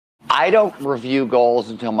I don't review goals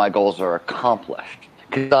until my goals are accomplished,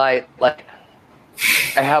 because I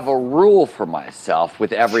have a rule for myself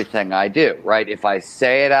with everything I do, right? If I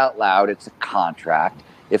say it out loud, it's a contract.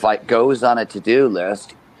 If it goes on a to-do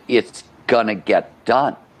list, it's gonna get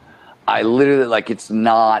done. I literally, it's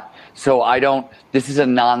not, so I don't, this is a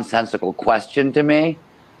nonsensical question to me.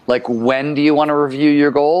 When do you want to review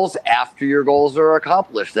your goals? After your goals are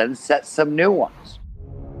accomplished, then set some new ones.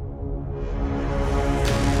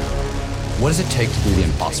 What does it take to do the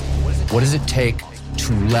impossible? What does it take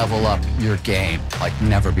to level up your game like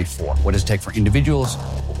never before? What does it take for individuals,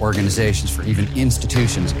 for organizations, for even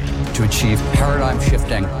institutions to achieve paradigm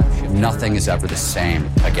shifting, nothing is ever the same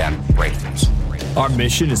again breakthroughs? Our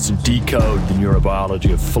mission is to decode the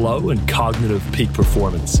neurobiology of flow and cognitive peak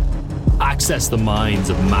performance. Access the minds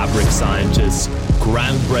of maverick scientists,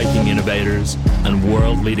 groundbreaking innovators, and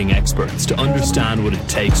world-leading experts to understand what it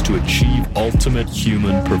takes to achieve ultimate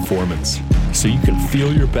human performance, so you can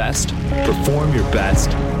feel your best, perform your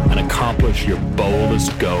best, and accomplish your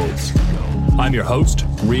boldest goals. I'm your host,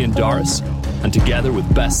 Rian Doris, and together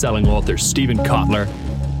with best-selling author Steven Kotler,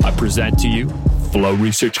 I present to you Flow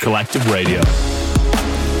Research Collective Radio.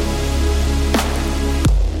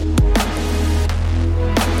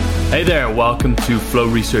 Hey there, welcome to Flow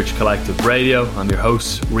Research Collective Radio. I'm your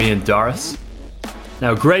host, Rian Doris.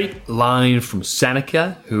 Now, a great line from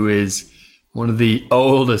Seneca, who is one of the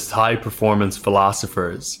oldest high-performance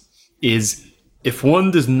philosophers, is, if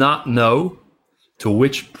one does not know to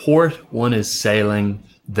which port one is sailing,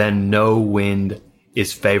 then no wind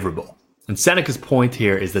is favorable. And Seneca's point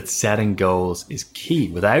here is that setting goals is key.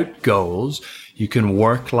 Without goals, you can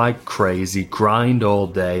work like crazy, grind all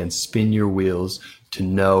day, and spin your wheels to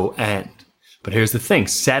no end. But here's the thing,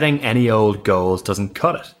 setting any old goals doesn't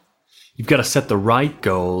cut it. You've got to set the right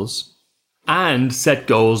goals and set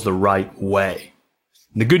goals the right way.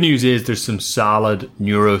 And the good news is there's some solid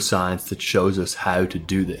neuroscience that shows us how to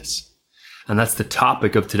do this. And that's the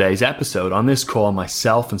topic of today's episode. On this call,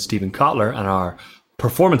 myself and Steven Kotler and our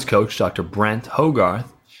performance coach, Dr. Brent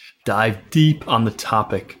Hogarth, dive deep on the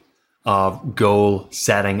topic of goal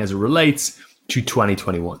setting as it relates to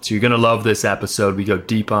 2021. So you're going to love this episode. We go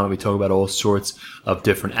deep on it. We talk about all sorts of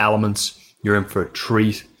different elements. You're in for a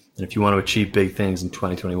treat. And if you want to achieve big things in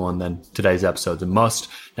 2021, then today's episode's a must.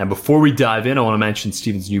 Now, before we dive in, I want to mention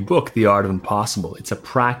Steven's new book, The Art of Impossible. It's a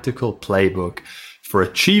practical playbook for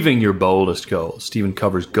achieving your boldest goals. Steven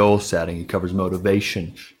covers goal setting. He covers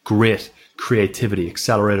motivation, grit, creativity,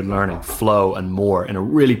 accelerated learning, flow, and more in a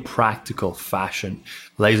really practical fashion.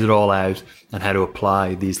 Lays it all out and how to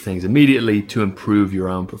apply these things immediately to improve your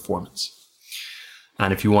own performance.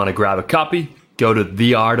 And if you want to grab a copy, go to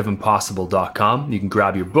theartofimpossible.com. You can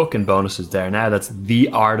grab your book and bonuses there now. That's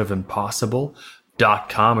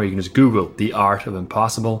theartofimpossible.com, or you can just Google The Art of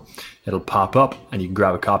Impossible. It'll pop up and you can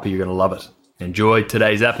grab a copy. You're going to love it. Enjoy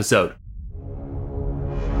today's episode.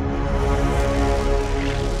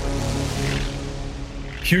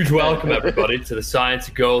 Huge welcome, everybody, to the Science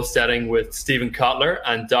of Goal Setting with Steven Kotler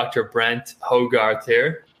and Dr. Brent Hogarth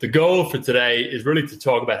here. The goal for today is really to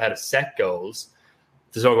talk about how to set goals,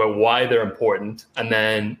 to talk about why they're important, and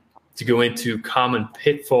then to go into common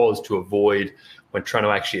pitfalls to avoid when trying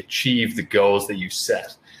to actually achieve the goals that you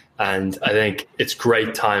set. And I think it's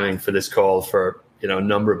great timing for this call for a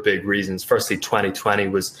number of big reasons. Firstly, 2020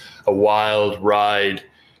 was a wild ride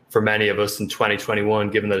for many of us in 2021,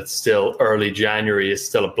 given that it's still early January, is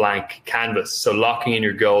still a blank canvas. So locking in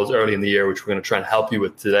your goals early in the year, which we're going to try and help you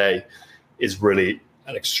with today, is really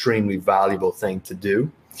an extremely valuable thing to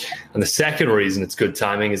do. And the second reason it's good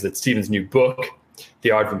timing is that Steven's new book,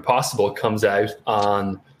 The Art of Impossible, comes out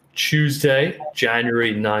on Tuesday,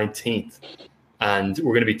 January 19th. And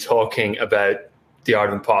we're going to be talking about The Art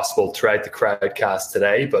of Impossible throughout the Crowdcast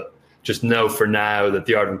today, but just know for now that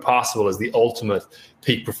The Art of Impossible is the ultimate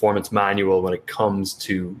peak performance manual when it comes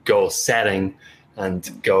to goal setting and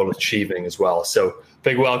goal achieving as well. So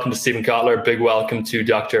big welcome to Steven Kotler. Big welcome to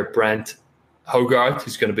Dr. Brent Hogarth,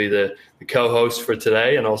 who's going to be the co-host for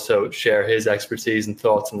today and also share his expertise and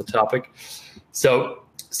thoughts on the topic. So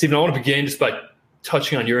Steven, I want to begin just by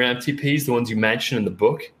touching on your MTPs, the ones you mentioned in the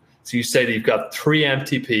book. So you say that you've got 3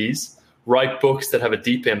 MTPs: write books that have a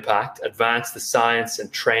deep impact, advance the science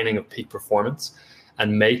and training of peak performance,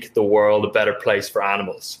 and make the world a better place for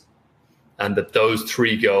animals. And that those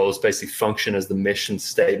 3 goals basically function as the mission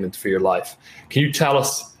statement for your life. Can you tell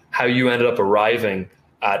us how you ended up arriving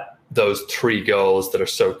at those 3 goals that are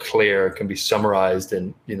so clear, can be summarized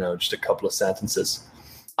in, just a couple of sentences?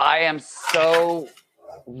 I am so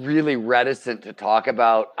really reticent to talk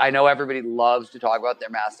about. I know everybody loves to talk about their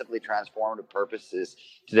massively transformative purposes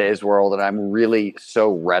today's world, and I'm really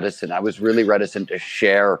so reticent. I was really reticent to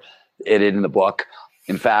share it in the book,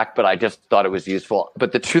 in fact, but I just thought it was useful.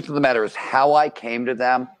 But the truth of the matter is how I came to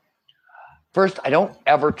them. First, I don't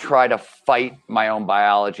ever try to fight my own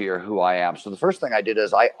biology or who I am. So the first thing I did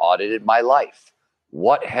is I audited my life.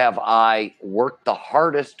 What have I worked the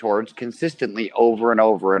hardest towards consistently over and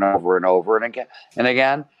over and over and over and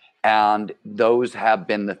again? And those have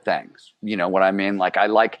been the things. You know what I mean? Like, I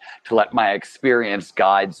like to let my experience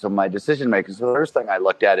guide some of my decision making. So the first thing I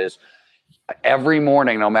looked at is every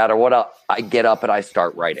morning, no matter what, I get up and I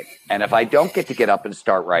start writing. And if I don't get to get up and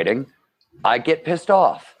start writing, I get pissed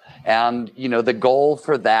off. And, you know, the goal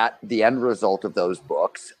for that, the end result of those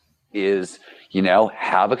books is, you know,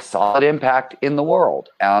 have a solid impact in the world.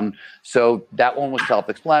 And so that one was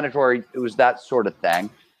self-explanatory. It was that sort of thing.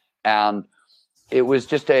 And it was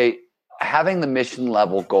just having the mission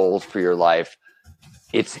level goals for your life.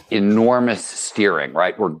 It's enormous steering,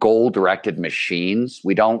 right? We're goal-directed machines.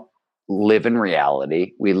 We don't live in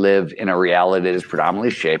reality. We live in a reality that is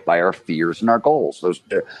predominantly shaped by our fears and our goals. Those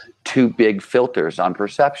are two big filters on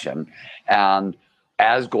perception. And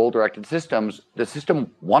as goal-directed systems, the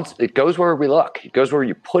system it goes where we look. It goes where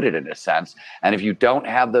you put it, in a sense. And if you don't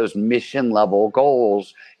have those mission-level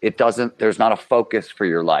goals, there's not a focus for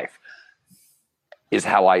your life, is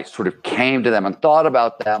how I sort of came to them and thought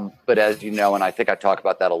about them. But as you know, and I think I talk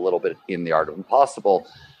about that a little bit in The Art of Impossible,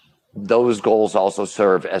 those goals also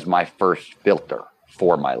serve as my first filter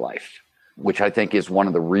for my life, which I think is one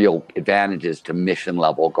of the real advantages to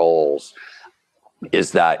mission-level goals,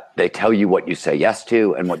 is that they tell you what you say yes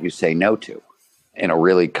to and what you say no to in a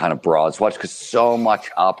really kind of broad swatch, because so much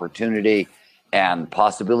opportunity and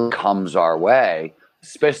possibility comes our way,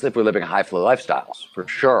 especially if we're living high-flow lifestyles, for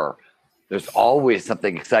sure. There's always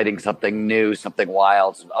something exciting, something new, something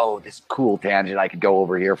wild. This cool tangent, I could go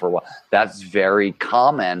over here for a while. That's very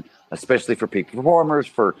common, especially for peak performers.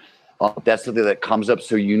 That's something that comes up.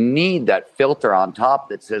 So you need that filter on top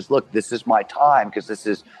that says, look, this is my time because this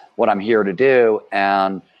is what I'm here to do.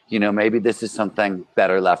 And, you know, maybe this is something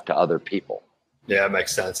better left to other people. Yeah, it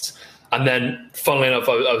makes sense. And then, funnily enough,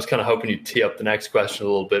 I was kind of hoping you'd tee up the next question a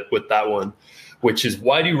little bit with that one, which is,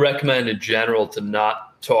 why do you recommend in general to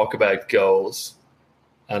not talk about goals?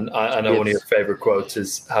 And I know one of your favorite quotes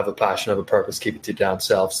is, have a passion, have a purpose, keep it to your damn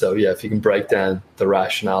self. So yeah, if you can break down the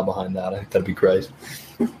rationale behind that, I think that'd be great.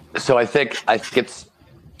 So I think it's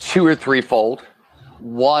two or threefold.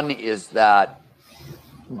 One is that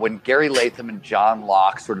when Gary Latham and John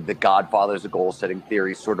Locke, sort of the godfathers of goal setting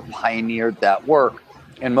theory, sort of pioneered that work,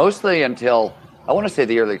 and mostly until, I want to say,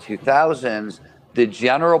 the early 2000s, the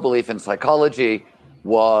general belief in psychology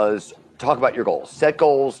was talk about your goals, set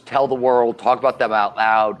goals, tell the world, talk about them out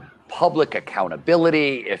loud, public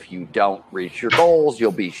accountability. If you don't reach your goals,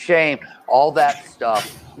 you'll be shamed. All that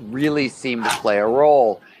stuff really seemed to play a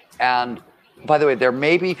role. And by the way, there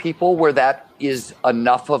may be people where that is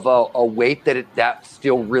enough of a weight that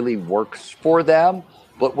still really works for them.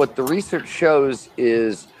 But what the research shows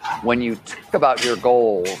is when you talk about your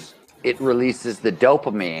goals, it releases the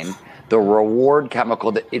dopamine, the reward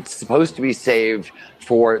chemical that it's supposed to be saved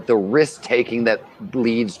for the risk taking that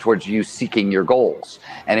leads towards you seeking your goals.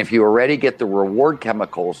 And if you already get the reward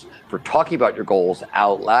chemicals for talking about your goals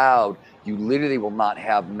out loud, you literally will not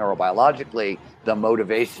have neurobiologically the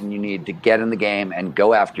motivation you need to get in the game and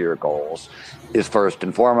go after your goals, is first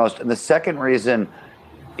and foremost. And the second reason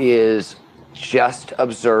is just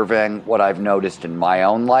observing what I've noticed in my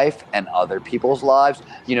own life and other people's lives.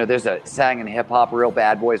 You know, there's a saying in hip hop, real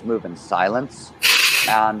bad boys move in silence.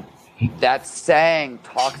 And that saying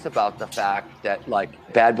talks about the fact that,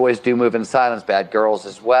 like, bad boys do move in silence, bad girls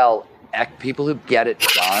as well. People who get it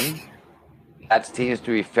done, that seems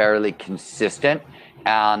to be fairly consistent.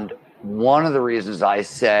 And one of the reasons I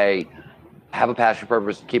say have a passion,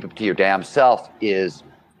 purpose, keep it to your damn self is,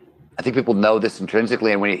 I think people know this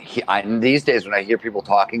intrinsically. And these days, when I hear people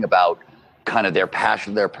talking about kind of their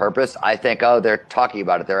passion, their purpose, I think, oh, they're talking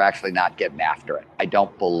about it. They're actually not getting after it. I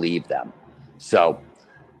don't believe them. So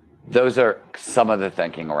those are some of the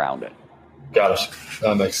thinking around it. Got it.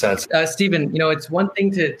 That makes sense. Stephen, you know, it's one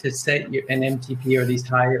thing to set an MTP or these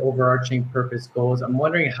high overarching purpose goals. I'm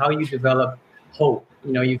wondering how you develop hope.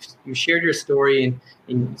 You know, you shared your story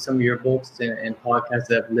in some of your books and podcasts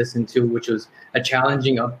that I've listened to, which was a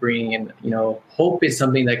challenging upbringing. And, you know, hope is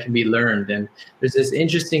something that can be learned. And there's this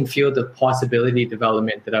interesting field of possibility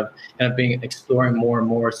development that I've kind of been exploring more and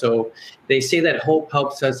more. So they say that hope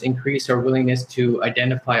helps us increase our willingness to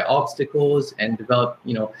identify obstacles and develop,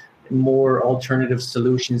 you know, more alternative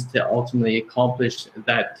solutions to ultimately accomplish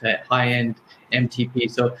that high-end MTP.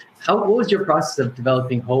 So what was your process of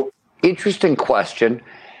developing hope? Interesting question.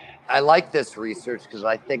 I like this research because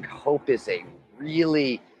I think hope is a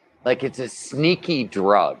really, it's a sneaky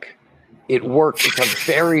drug. It works. It's a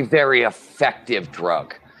very, very effective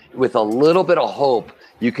drug. With a little bit of hope,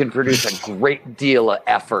 you can produce a great deal of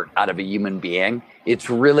effort out of a human being. It's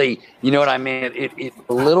really, you know what I mean? It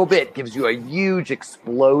a little bit gives you a huge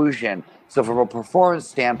explosion. So from a performance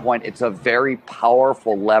standpoint, it's a very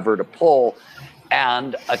powerful lever to pull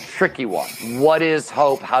and a tricky one. What is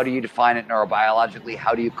hope? How do you define it neurobiologically?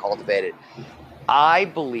 How do you cultivate it? I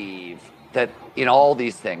believe that in all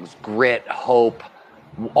these things, grit, hope,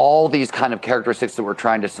 all these kind of characteristics that we're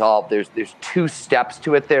trying to solve, there's two steps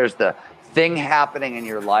to it. There's the thing happening in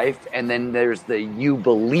your life, and then there's the you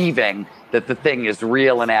believing that the thing is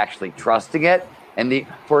real and actually trusting it. And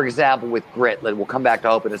for example, with grit, we'll come back to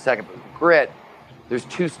hope in a second, but with grit, there's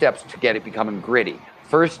two steps to get it becoming gritty.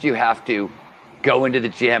 First, you have to go into the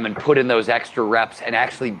gym and put in those extra reps and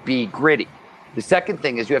actually be gritty. The second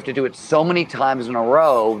thing is you have to do it so many times in a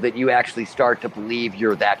row that you actually start to believe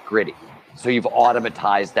you're that gritty. So you've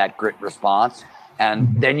automatized that grit response, and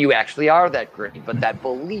then you actually are that gritty. But that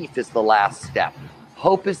belief is the last step.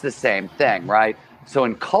 Hope is the same thing, right? So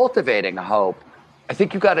in cultivating hope, I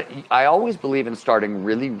think I always believe in starting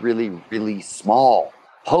really, really, really small.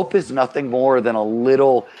 Hope is nothing more than a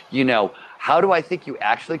little, how do I think you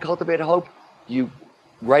actually cultivate hope? You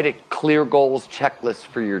write a clear goals checklist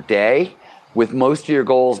for your day, with most of your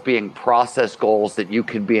goals being process goals that you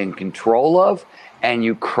can be in control of, and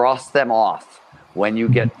you cross them off when you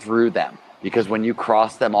get through them. Because when you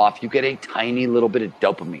cross them off, you get a tiny little bit of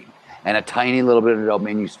dopamine. And a tiny little bit of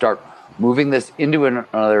dopamine, you start moving this into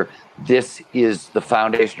another. This is the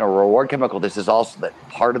foundational reward chemical. This is also the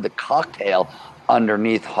part of the cocktail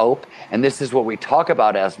underneath hope. And this is what we talk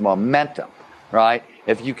about as momentum, right?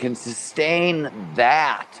 If you can sustain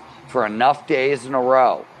that for enough days in a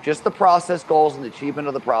row, just the process goals and the achievement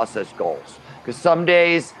of the process goals. Because some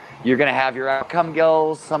days you're going to have your outcome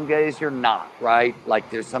goals, some days you're not, right? Like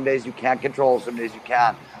there's some days you can't control, some days you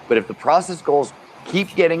can. But if the process goals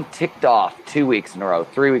keep getting ticked off 2 weeks in a row,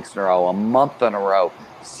 3 weeks in a row, a month in a row,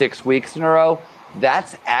 6 weeks in a row,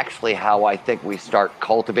 that's actually how I think we start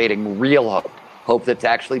cultivating real hope. Hope that's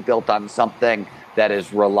actually built on something that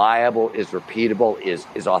is reliable, is repeatable,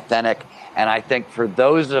 is authentic. And I think for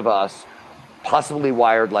those of us possibly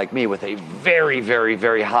wired like me with a very, very,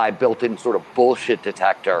 very high built-in sort of bullshit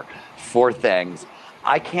detector for things,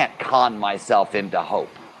 I can't con myself into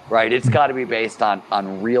hope, right? It's got to be based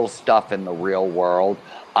on real stuff in the real world.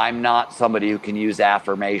 I'm not somebody who can use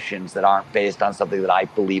affirmations that aren't based on something that I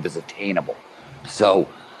believe is attainable. So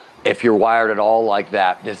if you're wired at all like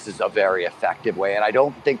that, this is a very effective way. And I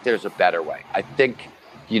don't think there's a better way. I think,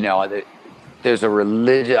 there's a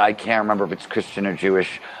religion, I can't remember if it's Christian or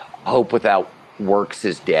Jewish, hope without works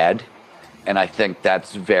is dead. And I think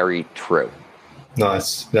that's very true.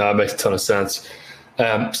 Nice. Yeah, that makes a ton of sense.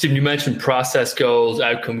 Stephen, you mentioned process goals,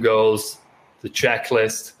 outcome goals, the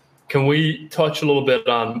checklist. Can we touch a little bit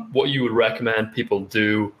on what you would recommend people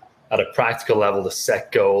do at a practical level to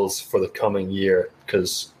set goals for the coming year?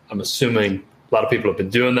 Because I'm assuming a lot of people have been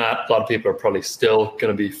doing that. A lot of people are probably still going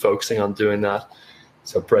to be focusing on doing that.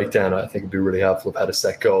 So breakdown, I think, would be really helpful of how to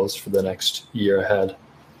set goals for the next year ahead.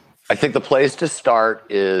 I think the place to start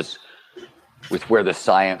is with where the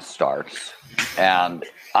science starts. And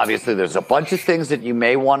obviously there's a bunch of things that you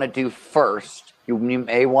may want to do first. You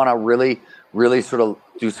may want to really, really sort of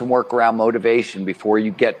do some work around motivation before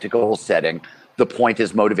you get to goal setting. The point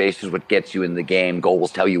is motivation is what gets you in the game.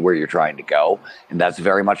 Goals tell you where you're trying to go. And that's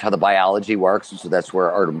very much how the biology works. And so that's where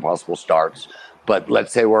Art of Impossible starts. But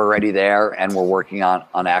let's say we're already there and we're working on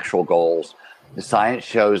actual goals. The science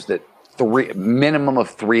shows that minimum of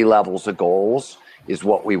 3 levels of goals is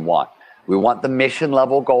what we want. We want the mission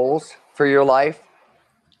level goals for your life.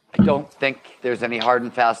 I don't think there's any hard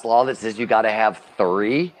and fast law that says you got to have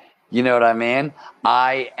 3. You know what I mean?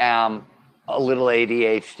 I am a little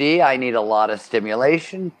ADHD. I need a lot of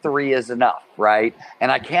stimulation. 3 is enough, right?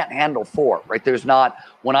 And I can't handle 4, right?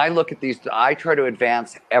 When I look at these, I try to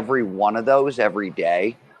advance every one of those every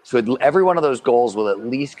day. So every one of those goals will at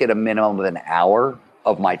least get a minimum of an hour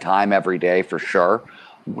of my time every day for sure.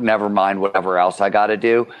 Never mind whatever else I got to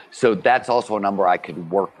do. So that's also a number I could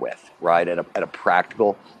work with, right? At a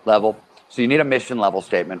practical level. So you need a mission level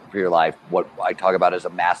statement for your life. What I talk about is a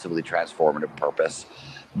massively transformative purpose.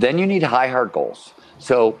 Then you need high heart goals.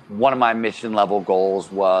 So one of my mission level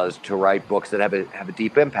goals was to write books that have a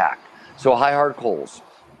deep impact. So high heart goals,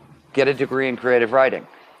 get a degree in creative writing,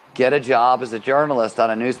 get a job as a journalist on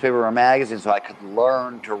a newspaper or magazine so I could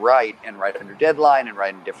learn to write and write under deadline and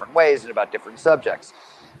write in different ways and about different subjects.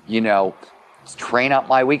 Train up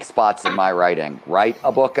my weak spots in my writing, write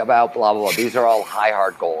a book about blah, blah, blah. These are all high,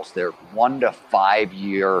 hard goals. They're 1 to 5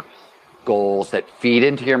 year goals that feed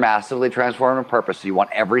into your massively transformative purpose. So you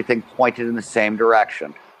want everything pointed in the same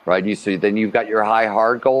direction, right? Then you've got your high,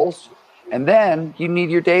 hard goals. And then you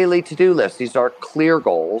need your daily to-do list. These are clear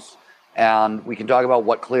goals. And we can talk about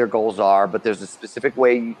what clear goals are, but there's a specific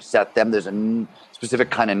way you set them. There's a specific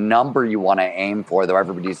kind of number you want to aim for, though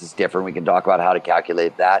everybody's is different. We can talk about how to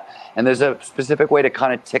calculate that. And there's a specific way to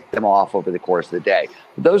kind of tick them off over the course of the day.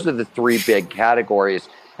 But those are the 3 big categories.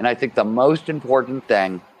 And I think the most important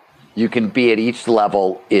thing you can be at each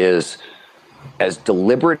level is as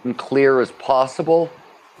deliberate and clear as possible,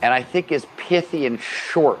 and I think as pithy and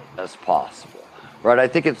short as possible. Right, I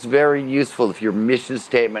think it's very useful if your mission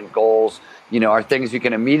statement goals, are things you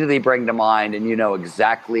can immediately bring to mind and you know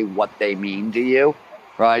exactly what they mean to you,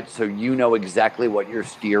 right? So you know exactly what you're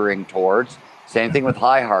steering towards. Same thing with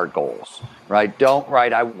high, hard goals, right? Don't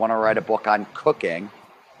write, I want to write a book on cooking,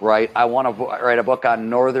 right? I want to write a book on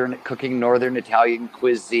northern Italian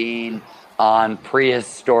cuisine, on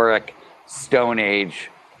prehistoric Stone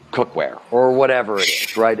Age cookware or whatever it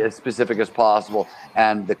is, right? As specific as possible.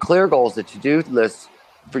 And the clear goals, the to-do list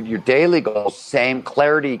for your daily goals, same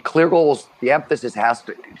clarity. Clear goals, the emphasis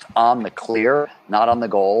it's on the clear, not on the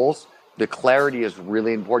goals. The clarity is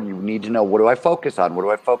really important. You need to know, what do I focus on? What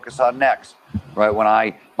do I focus on next? Right?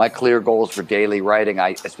 My clear goals for daily writing,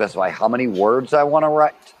 I specify how many words I want to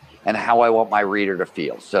write and how I want my reader to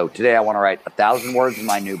feel. So today I want to write 1,000 words in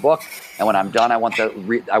my new book, and when I'm done, I want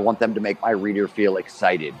them to make my reader feel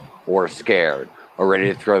excited or scared or ready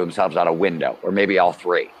to throw themselves out a window, or maybe all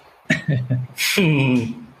 3.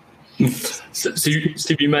 So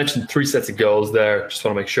Steve, you mentioned 3 sets of goals there. Just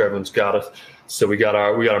want to make sure everyone's got it. So we got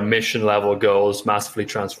our mission level goals, massively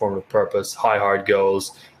transformative purpose, high, hard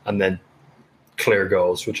goals, and then clear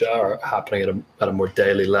goals, which are happening at a more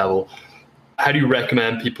daily level. How do you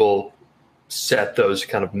recommend people set those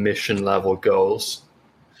kind of mission level goals?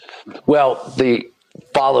 Well,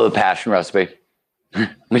 follow the passion recipe,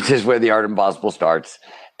 which is where the art of impossible starts,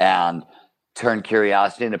 and turn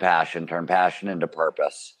curiosity into passion, turn passion into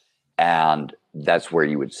purpose. And that's where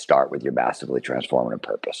you would start with your massively transformative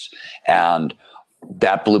purpose. And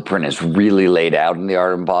that blueprint is really laid out in the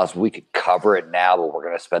art of impossible. We could cover it now, but we're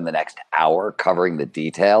going to spend the next hour covering the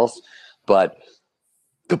details. But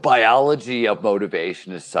the biology of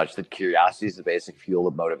motivation is such that curiosity is the basic fuel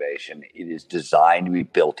of motivation. It is designed to be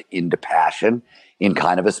built into passion in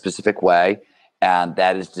kind of a specific way. And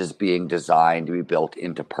that is just being designed to be built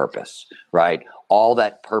into purpose, right? All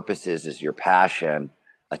that purpose is your passion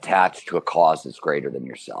attached to a cause that's greater than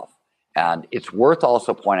yourself. And it's worth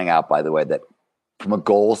also pointing out, by the way, that from a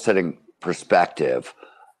goal setting perspective,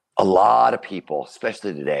 a lot of people,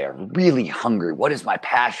 especially today, are really hungry. What is my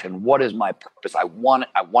passion? What is my purpose? I want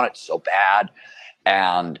it so bad.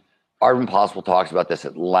 And Art of Impossible talks about this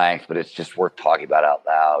at length, but it's just worth talking about out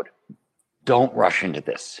loud. Don't rush into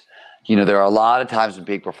this. There are a lot of times in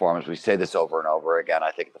peak performance, we say this over and over again.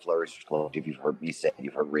 I think at the Flow Research Collective, you've heard me say it,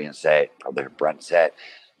 you've heard Rian say it, probably heard Brent say it.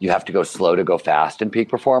 You have to go slow to go fast in peak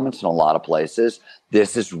performance in a lot of places.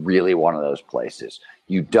 This is really one of those places.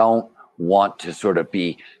 You don't want to sort of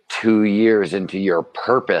be 2 years into your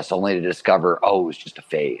purpose only to discover, it was just a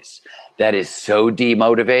phase. That is so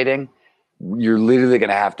demotivating. You're literally going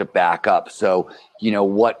to have to back up. So,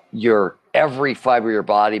 what every fiber of your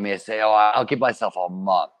body may say, I'll give myself a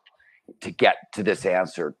month to get to this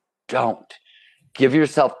answer. Don't. Give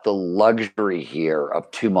yourself the luxury here of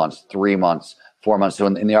 2 months, 3 months, 4 months. So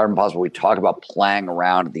in the Art of Impossible, we talk about playing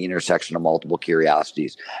around at the intersection of multiple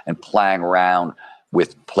curiosities and playing around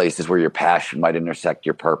with places where your passion might intersect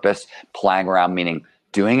your purpose. Playing around meaning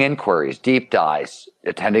doing inquiries, deep dives,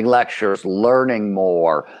 attending lectures, learning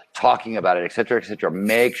more, talking about it, et cetera, et cetera.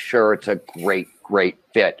 Make sure it's a great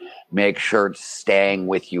fit. Make sure it's staying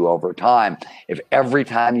with you over time. If every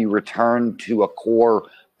time you return to a core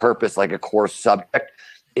purpose, like a core subject,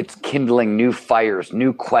 it's kindling new fires,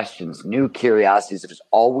 new questions, new curiosities. If it's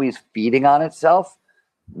always feeding on itself,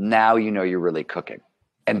 now you're really cooking.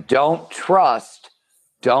 And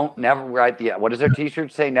never write what does their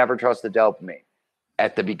t-shirt say? Never trust the dopamine.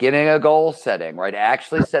 At the beginning of goal setting, right?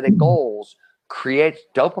 Actually setting goals creates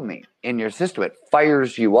dopamine in your system. It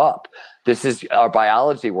fires you up. This is our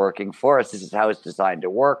biology working for us. This is how it's designed to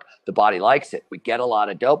work. The body likes it. We get a lot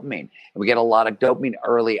of dopamine, and we get a lot of dopamine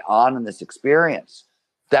early on in this experience.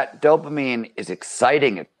 That dopamine is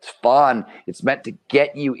exciting. It's fun. It's meant to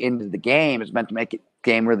get you into the game. It's meant to make the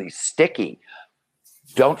game really sticky.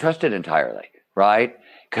 don't trust it entirely, right?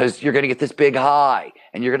 Because you're going to get this big high,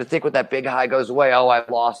 and you're going to think when that big high goes away, oh, I've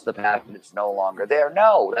lost the passion, it's no longer there.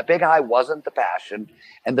 No, that big high wasn't the passion,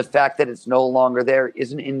 and the fact that it's no longer there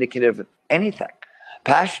isn't indicative of anything.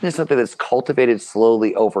 Passion is something that's cultivated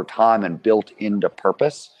slowly over time and built into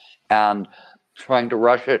purpose, and trying to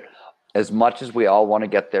rush it as much as we all want to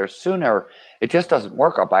get there sooner, it just doesn't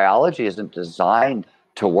work. Our biology isn't designed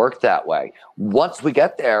to work that way. Once we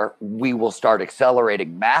get there, we will start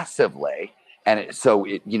accelerating massively. And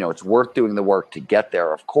it's worth doing the work to get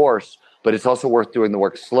there, of course, but it's also worth doing the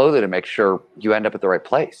work slowly to make sure you end up at the right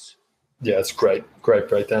place. Yeah, it's great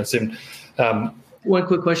breakdown, Stephen. One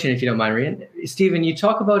quick question, if you don't mind, Rian. Stephen, you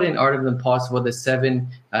talk about in Art of the Impossible the 7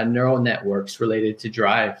 neural networks related to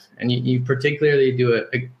drive, and you particularly do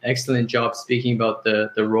an excellent job speaking about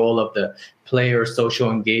the role of the player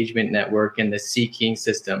social engagement network and the seeking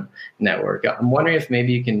system network. I'm wondering if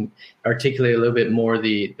maybe you can articulate a little bit more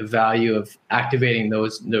the value of activating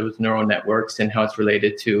those neural networks and how it's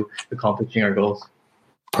related to accomplishing our goals.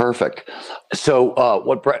 Perfect. So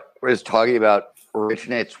what Brett is talking about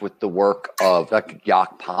originates with the work of Dr.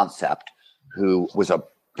 Jaak Panksepp, who was a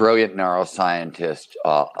brilliant neuroscientist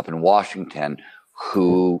up in Washington,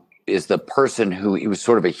 who is the person who he was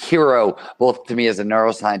sort of a hero, both to me as a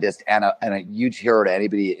neuroscientist and a huge hero to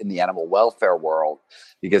anybody in the animal welfare world,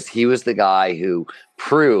 because he was the guy who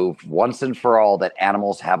proved once and for all that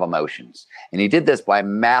animals have emotions. And he did this by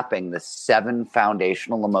mapping the 7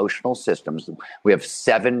 foundational emotional systems. We have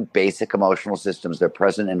 7 basic emotional systems. They're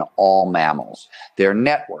present in all mammals. They're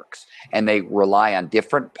networks, and they rely on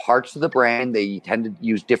different parts of the brain. They tend to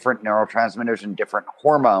use different neurotransmitters and different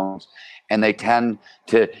hormones. And they tend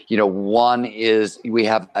to, one is we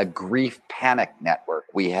have a grief panic network.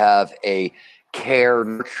 We have a care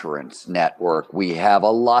nurturance network. We have a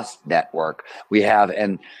lust network.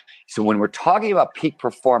 And so when we're talking about peak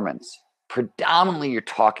performance, predominantly you're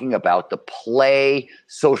talking about the play,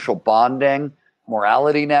 social bonding,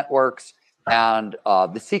 morality networks, and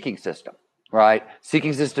the seeking system, right?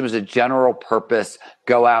 Seeking system is a general purpose,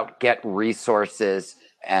 go out, get resources,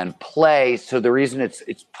 and play. So the reason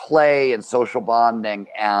it's play and social bonding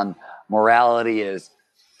and morality is,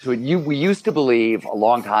 so we used to believe a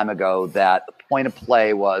long time ago that the point of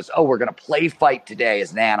play was, we're going to play fight today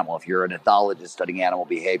as an animal. If you're an ethologist studying animal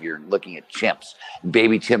behavior and looking at chimps,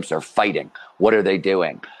 baby chimps are fighting. What are they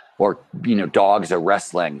doing? Or, dogs are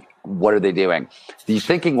wrestling. What are they doing? The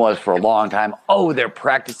thinking was for a long time, they're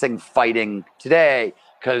practicing fighting today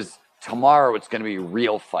because tomorrow it's going to be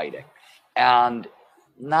real fighting. And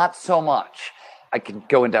not so much. I can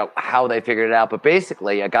go into how they figured it out, but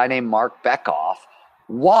basically a guy named Mark Bekoff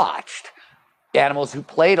watched animals who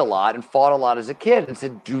played a lot and fought a lot as a kid and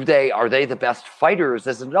said, are they the best fighters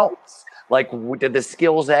as adults? Like, did the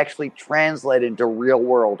skills actually translate into real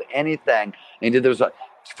world anything? And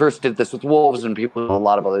first did this with wolves and people with a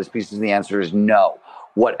lot of other species, and the answer is no.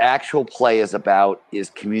 What actual play is about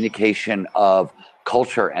is communication of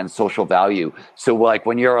culture and social value. So like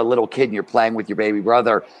when you're a little kid and you're playing with your baby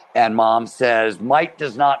brother and mom says, might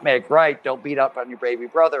does not make right, don't beat up on your baby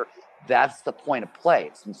brother. That's the point of play.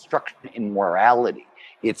 It's instruction in morality.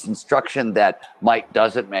 It's instruction that might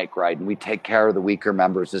doesn't make right, and we take care of the weaker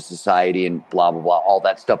members of society and blah, blah, blah, all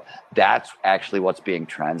that stuff. That's actually what's being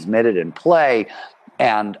transmitted in play.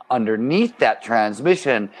 And underneath that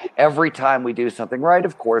transmission, every time we do something right,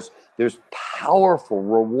 of course, there's powerful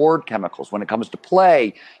reward chemicals. When it comes to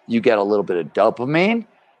play, you get a little bit of dopamine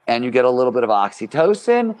and you get a little bit of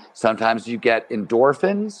oxytocin. Sometimes you get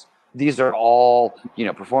endorphins. These are all,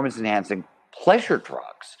 performance enhancing pleasure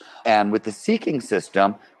drugs. And with the seeking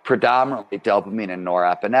system, predominantly dopamine and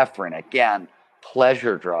norepinephrine, again,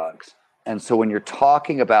 pleasure drugs. And so when you're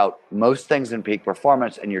talking about most things in peak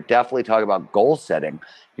performance, and you're definitely talking about goal setting,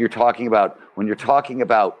 when you're talking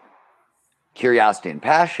about curiosity and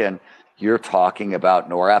passion, you're talking about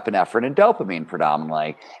norepinephrine and dopamine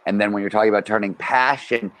predominantly. And then when you're talking about turning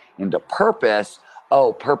passion into purpose,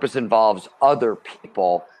 purpose involves other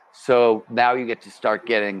people. So now you get to start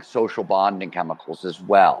getting social bonding chemicals as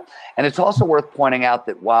well. And it's also worth pointing out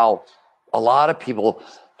that while a lot of people,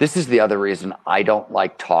 this is the other reason I don't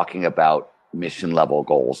like talking about mission level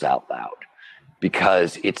goals out loud,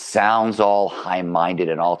 because it sounds all high-minded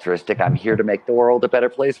and altruistic. I'm here to make the world a better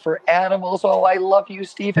place for animals. Oh, I love you,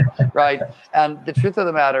 Stephen, right? And the truth of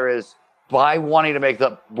the matter is, by wanting to make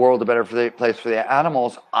the world a better place for the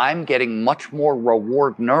animals, I'm getting much more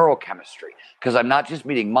reward neurochemistry, because I'm not just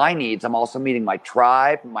meeting my needs, I'm also meeting my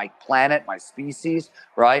tribe, my planet, my species,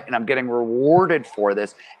 right? And I'm getting rewarded for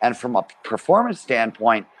this. And from a performance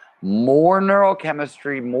standpoint, more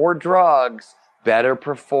neurochemistry, more drugs better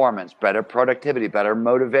performance, better productivity, better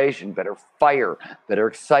motivation, better fire, better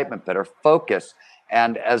excitement, better focus.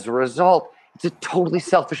 And as a result, it's a totally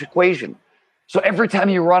selfish equation. So every time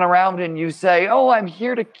you run around and you say, oh, I'm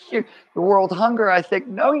here to cure the world hunger, I think,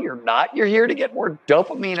 no, you're not. You're here to get more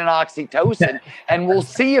dopamine and oxytocin, and we'll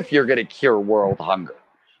see if you're going to cure world hunger,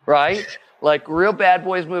 right? Like real bad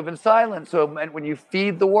boys move in silence. So when you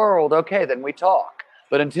feed the world, okay, then we talk.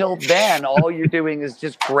 But until then, all you're doing is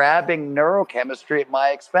just grabbing neurochemistry at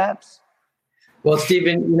my expense. Well,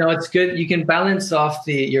 Stephen, it's good. You can balance off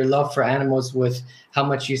your love for animals with how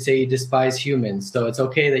much you say you despise humans. So it's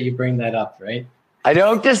okay that you bring that up, right? I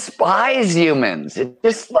don't despise humans. It's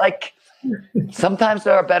just like sometimes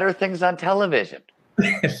there are better things on television.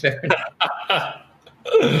 Fair enough.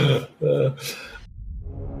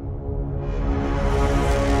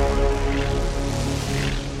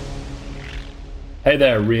 Hey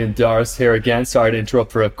there, Rian Doris here again. Sorry to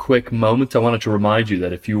interrupt for a quick moment. I wanted to remind you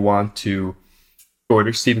that if you want to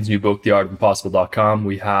order Stephen's new book, theartofimpossible.com,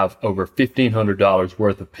 we have over $1,500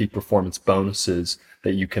 worth of peak performance bonuses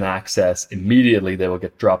that you can access immediately. They will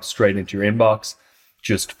get dropped straight into your inbox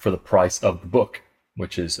just for the price of the book,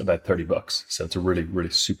 which is about $30. So it's a really,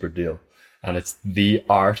 really super deal. And it's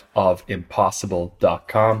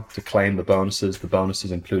theartofimpossible.com to claim the bonuses. The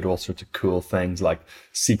bonuses include all sorts of cool things like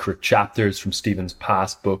secret chapters from Stephen's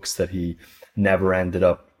past books that he never ended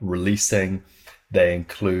up releasing. They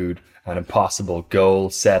include an impossible goal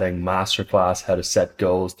setting masterclass, how to set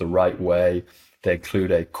goals the right way. They include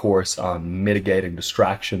a course on mitigating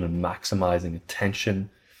distraction and maximizing attention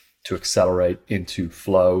to accelerate into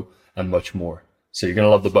flow, and much more. So you're going to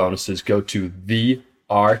love the bonuses. Go to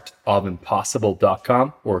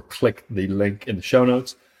theartofimpossible.com or click the link in the show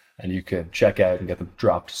notes and you can check out and get them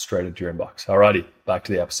dropped straight into your inbox. Alrighty, back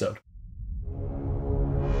to the episode.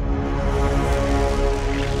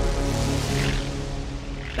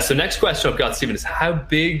 So next question I've got, Stephen, is how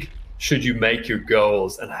big should you make your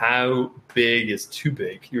goals and how big is too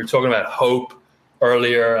big? You were talking about hope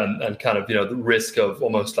earlier and kind of, the risk of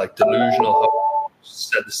almost like delusional hope. You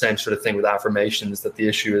said the same sort of thing with affirmations, that the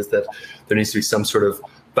issue is that there needs to be some sort of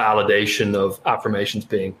validation of affirmations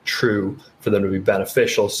being true for them to be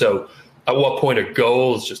beneficial. So at what point are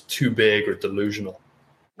goals just too big or delusional?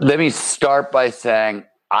 Let me start by saying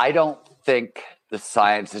I don't think the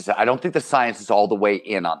science is all the way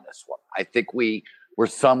in on this one. I think we're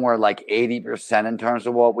somewhere like 80% in terms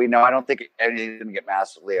of what we know. I don't think anything's going to get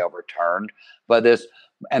massively overturned by this.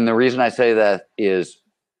 And the reason I say that is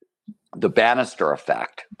the Bannister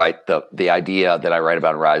effect, right? The idea that I write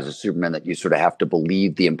about in Rise of Superman, that you sort of have to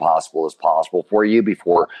believe the impossible is possible for you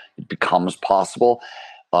before it becomes possible.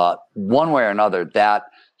 One way or another, that,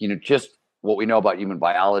 just what we know about human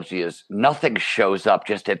biology is nothing shows up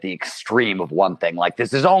just at the extreme of one thing. Like,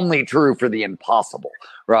 this is only true for the impossible,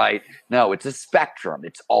 right? No, it's a spectrum.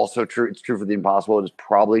 It's also true. It's true for the impossible. It is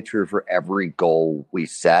probably true for every goal we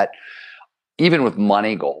set, even with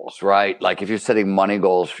money goals, right? Like if you're setting money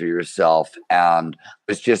goals for yourself, and I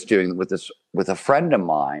was just doing with a friend of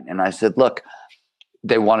mine, and I said, look,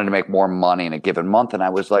 they wanted to make more money in a given month. And I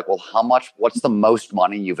was like, well, what's the most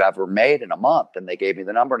money you've ever made in a month? And they gave me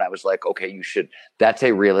the number, and I was like, okay, that's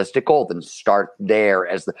a realistic goal. Then start there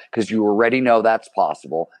because you already know that's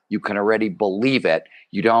possible. You can already believe it.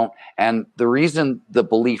 And the reason the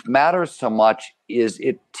belief matters so much is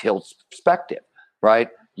it tilts perspective, right?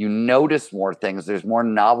 You notice more things. There's more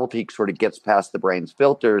novelty sort of gets past the brain's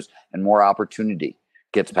filters, and more opportunity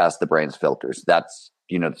gets past the brain's filters. That's,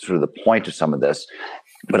 sort of the point of some of this.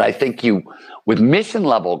 But I think with mission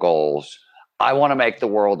level goals, I want to make the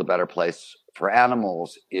world a better place for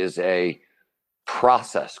animals is a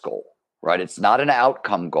process goal, right? It's not an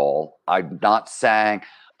outcome goal. I'm not saying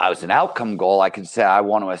I was an outcome goal. I can say I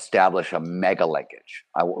want to establish a mega linkage,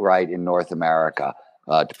 right, in North America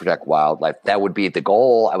to protect wildlife. That would be the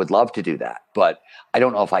goal. I would love to do that, but I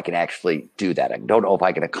don't know if I can actually do that. I don't know if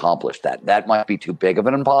I can accomplish that. That might be too big of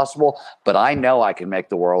an impossible, but I know I can make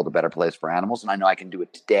the world a better place for animals, and I know I can do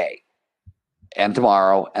it today and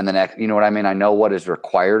tomorrow and the next. You know what I mean? I know what is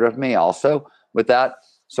required of me also with that.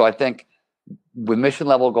 So I think with mission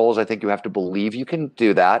level goals, I think you have to believe you can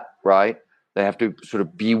do that, right? They have to sort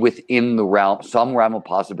of be within some realm of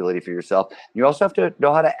possibility for yourself. You also have to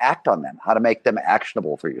know how to act on them, how to make them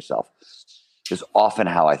actionable for yourself. Is often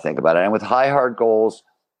how I think about it. And with high, hard goals,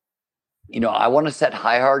 I want to set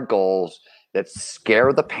high, hard goals that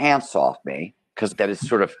scare the pants off me, because that is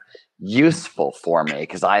sort of useful for me.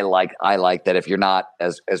 Because I like that if you're not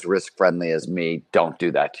as risk friendly as me, don't do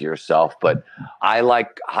that to yourself. But I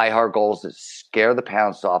like high, hard goals that scare the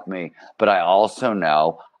pants off me, but I also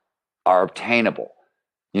know are obtainable.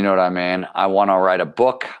 You know what I mean? I want to write a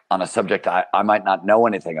book on a subject I might not know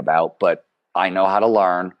anything about, but I know how to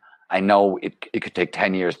learn. I know it could take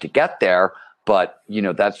 10 years to get there, but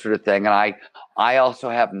that sort of thing. And I also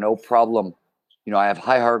have no problem. I have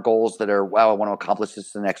high heart goals that are, I want to accomplish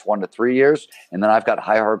this in the next 1 to 3 years. And then I've got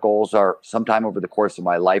high heart goals are sometime over the course of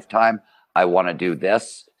my lifetime, I want to do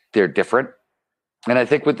this. They're different. And I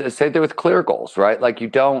think same thing with clear goals, right? Like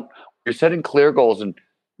you're setting clear goals and,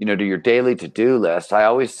 do your daily to-do list. I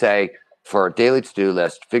always say for a daily to-do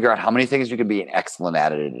list, figure out how many things you can be excellent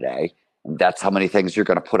at it a day. And that's how many things you're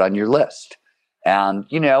going to put on your list. And,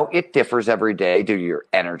 it differs every day due to your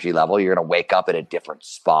energy level. You're going to wake up at a different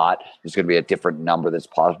spot. There's going to be a different number that's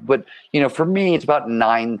possible. But, for me, it's about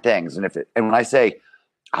 9 things. And when I say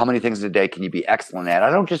how many things a day can you be excellent at, I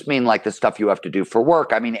don't just mean like the stuff you have to do for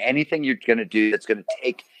work. I mean, anything you're going to do that's going to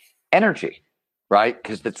take energy, right?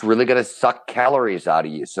 Because it's really going to suck calories out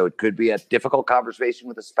of you. So it could be a difficult conversation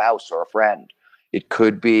with a spouse or a friend. It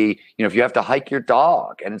could be, if you have to hike your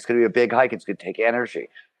dog and it's going to be a big hike, it's going to take energy.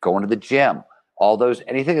 Going to the gym,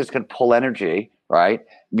 anything that's going to pull energy, right?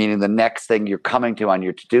 Meaning the next thing you're coming to on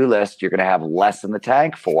your to-do list, you're going to have less in the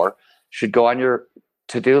tank for, should go on your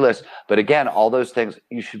to-do list. But again, all those things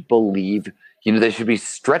you should believe, they should be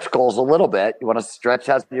stretch goals a little bit. You want to stretch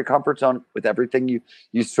out your comfort zone with everything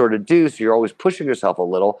you sort of do. So you're always pushing yourself a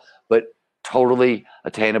little, but totally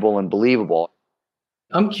attainable and believable.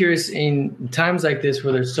 I'm curious, in times like this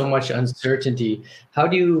where there's so much uncertainty, how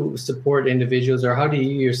do you support individuals, or how do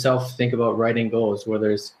you yourself think about writing goals where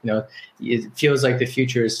there's, it feels like the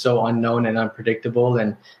future is so unknown and unpredictable?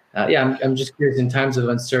 And I'm just curious, in times of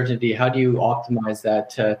uncertainty, how do you optimize that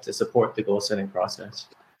to support the goal setting process?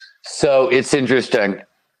 So it's interesting,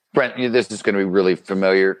 Brent, this is going to be really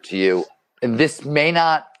familiar to you. And this may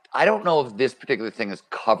not, I don't know if this particular thing is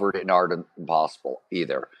covered in Art Impossible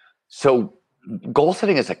either. So goal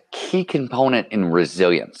setting is a key component in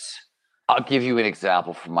resilience. I'll give you an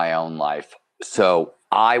example from my own life. So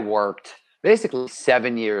I worked basically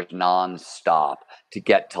 7 years nonstop to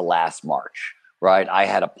get to last March, right? I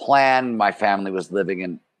had a plan. My family was living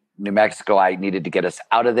in New Mexico. I needed to get us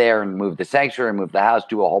out of there and move the sanctuary, move the house,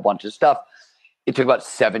 do a whole bunch of stuff. It took about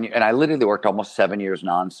 7 years, and I literally worked almost 7 years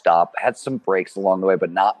nonstop. Had some breaks along the way,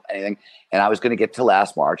 but not anything. And I was going to get to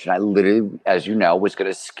last March, and I literally, as you know, was going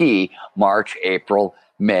to ski March, April,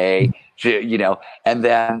 May, and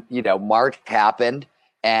then, March happened,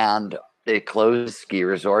 and they closed ski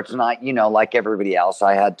resorts, and I, like everybody else,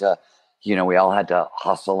 I had to, we all had to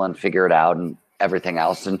hustle and figure it out and everything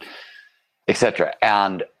else, and et cetera.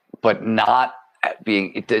 But not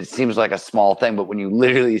being, it seems like a small thing, but when you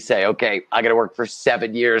literally say, okay, I got to work for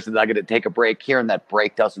 7 years and I'm going to take a break here, and that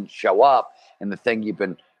break doesn't show up, and the thing you've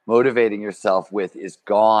been motivating yourself with is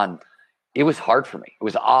gone, it was hard for me. It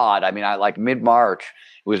was odd. I mean, mid-March,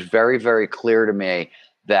 it was very, very clear to me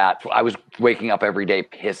that I was waking up every day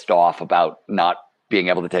pissed off about not being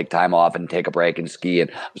able to take time off and take a break and ski.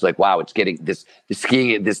 And I was like, wow, it's getting the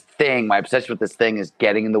skiing, this thing, my obsession with this thing is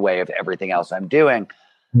getting in the way of everything else I'm doing.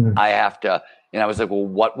 I have to, and I was like, well,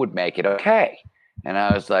 what would make it okay? And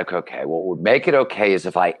I was like, okay, what would make it okay is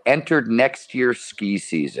if I entered next year's ski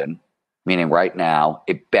season, meaning right now,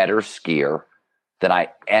 a better skier than I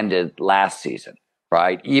ended last season,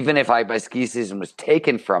 right? Even if my ski season was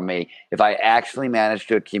taken from me, if I actually managed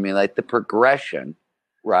to accumulate the progression,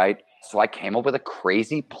 right? So I came up with a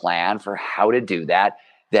crazy plan for how to do that,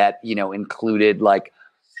 included like,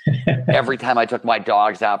 every time I took my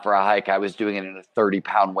dogs out for a hike, I was doing it in a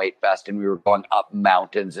 30-pound weight vest, and we were going up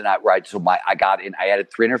mountains. And I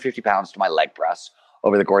added 350 pounds to my leg press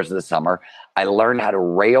over the course of the summer. I learned how to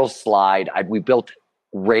rail slide. We built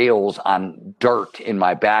rails on dirt in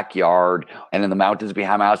my backyard and in the mountains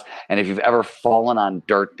behind my house. And if you've ever fallen on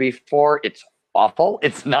dirt before, it's awful.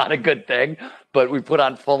 It's not a good thing. But we put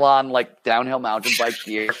on full-on like downhill mountain bike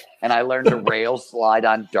gear, and I learned to rail slide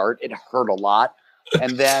on dirt. It hurt a lot.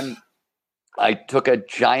 And then I took a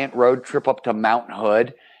giant road trip up to Mount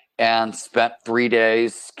Hood and spent 3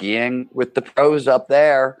 days skiing with the pros up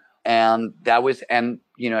there. And that was,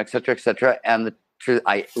 et cetera, et cetera. And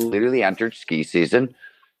I literally entered ski season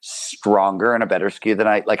stronger and a better skier than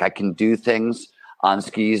I can do things on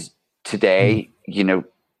skis today,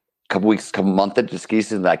 couple month into ski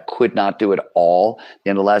season that I could not do at all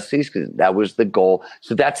the end of last season, because that was the goal.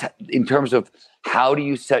 So that's in terms of how do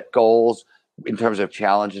you set goals, in terms of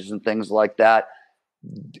challenges and things like that,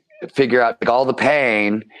 figure out all the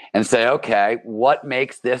pain and say, okay, what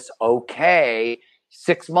makes this okay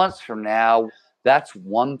 6 months from now? That's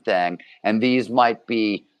one thing. And this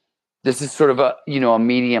is sort of a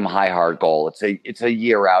medium high hard goal. It's a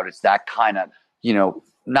year out. It's that kind of,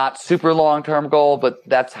 not super long-term goal, but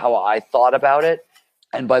that's how I thought about it.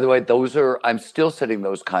 And by the way, I'm still setting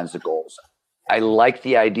those kinds of goals. I like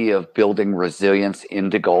the idea of building resilience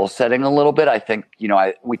into goal setting a little bit. I think,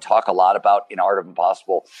 we talk a lot about in Art of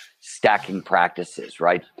Impossible, stacking practices,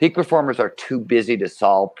 right? Peak performers are too busy to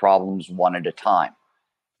solve problems one at a time.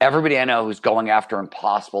 Everybody I know who's going after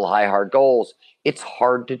impossible, hard goals, it's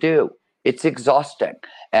hard to do. It's exhausting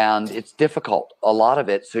and it's difficult, a lot of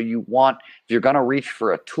it. So if you're going to reach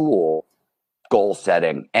for a tool, goal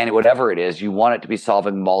setting, and whatever it is, you want it to be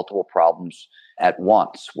solving multiple problems at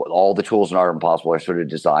once. All the tools in Art of Impossible are sort of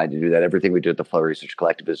designed to do that. Everything we do at the Flow Research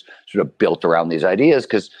Collective is sort of built around these ideas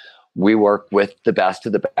because we work with the best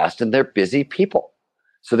of the best, and they're busy people.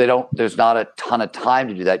 So there's not a ton of time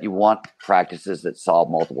to do that. You want practices that solve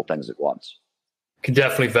multiple things at once. Can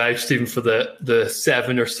definitely vouch, Stephen, for the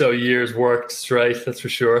 7 or so years worked straight. That's for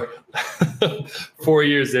sure. 4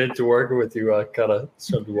 years into working with you, I kind of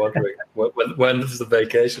started wondering when does the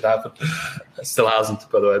vacation happen? It still hasn't,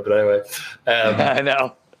 by the way. But anyway, I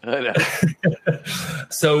know.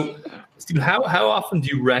 So, Stephen, how often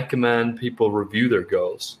do you recommend people review their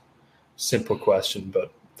goals? Simple question,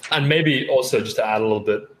 and maybe also just to add a little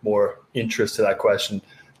bit more interest to that question,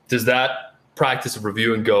 does that practice of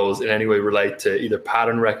reviewing goals in any way relate to either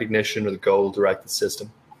pattern recognition or the goal-directed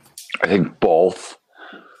system? I think both.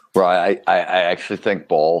 Right. I actually think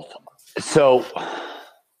both. So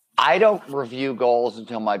I don't review goals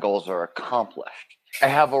until my goals are accomplished. I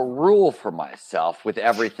have a rule for myself with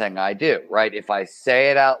everything I do, right? If I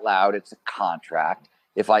say it out loud, it's a contract.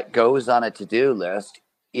 If it goes on a to-do list,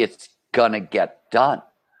 it's going to get done.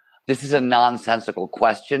 This is a nonsensical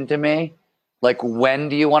question to me. Like, when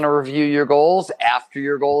do you want to review your goals? After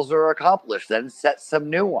your goals are accomplished, then set some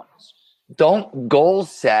new ones. Don't goal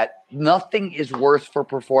set. Nothing is worse for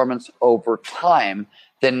performance over time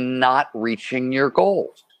than not reaching your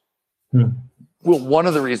goals. Well, one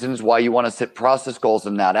of the reasons why you want to set process goals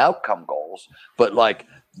and not outcome goals, but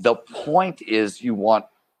the point is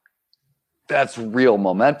that's real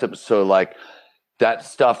momentum. So that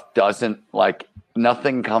stuff doesn't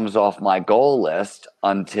nothing comes off my goal list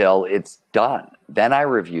until it's done. Then I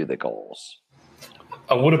review the goals.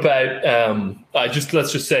 And what about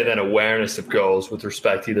let's just say then awareness of goals with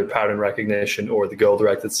respect to either pattern recognition or the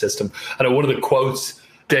goal-directed system? I know one of the quotes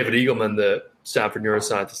David Eagleman, the Stanford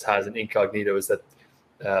neuroscientist, has in Incognito is that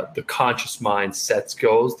the conscious mind sets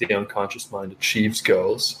goals, the unconscious mind achieves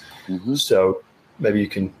goals. Mm-hmm. So maybe you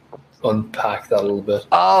can unpack that a little bit.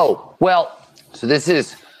 Oh, well, so this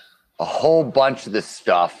is a whole bunch of this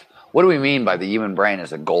stuff. What do we mean by the human brain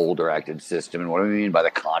as a goal-directed system? And what do we mean by the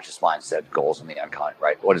conscious mindset goals and the unconscious,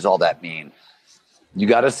 right? What does all that mean? You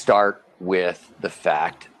got to start with the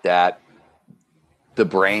fact that the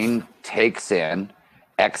brain takes in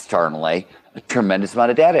externally a tremendous amount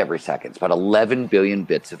of data every second. It's about 11 billion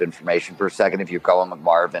bits of information per second if you're going with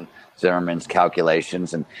Marvin Zimmerman's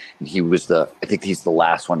calculations. And I think he's the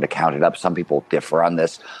last one to count it up. Some people differ on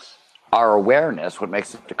this. Our awareness, what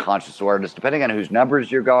makes it the conscious awareness, depending on whose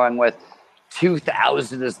numbers you're going with,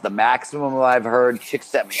 2,000 is the maximum I've heard.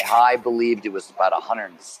 Csikszentmihalyi believed it was about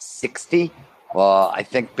 160, I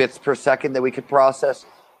think, bits per second that we could process.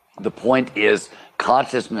 The point is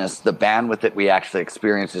consciousness, the bandwidth that we actually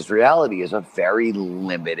experience as reality, is a very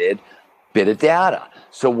limited bit of data.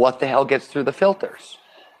 So what the hell gets through the filters,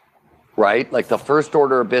 right? The first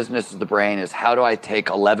order of business of the brain is, how do I take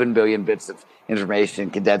 11 billion bits of information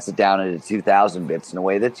and condense it down into 2,000 bits in a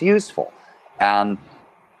way that's useful and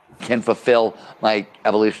can fulfill my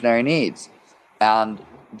evolutionary needs? And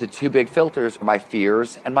the two big filters are my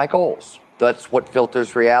fears and my goals. That's what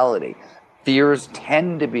filters reality. Fears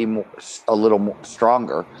tend to be a little more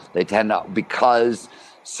stronger. They tend to, because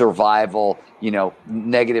survival,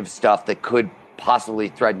 negative stuff that could possibly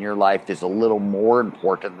threaten your life is a little more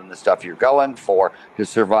important than the stuff you're going for. Because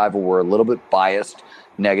survival, we're a little bit biased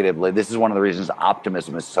negatively. This is one of the reasons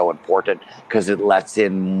optimism is so important, because it lets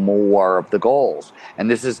in more of the goals. And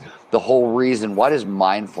this is the whole reason. Why does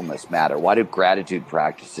mindfulness matter? Why do gratitude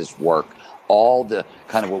practices work? All the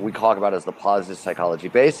kind of what we talk about as the positive psychology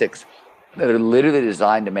basics that are literally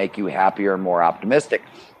designed to make you happier and more optimistic.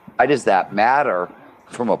 Why does that matter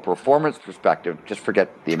from a performance perspective? Just forget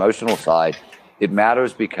the emotional side. It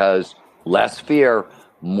matters because less fear,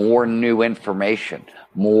 more new information,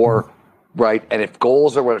 more, right? And if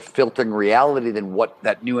goals are what's filtering reality, then what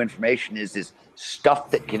that new information is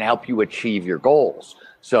stuff that can help you achieve your goals.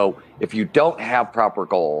 So if you don't have proper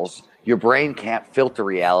goals, your brain can't filter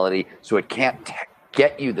reality, so it can't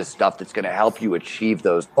get you the stuff that's going to help you achieve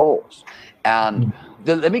those goals. And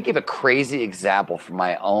let me give a crazy example from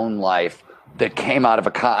my own life that came out of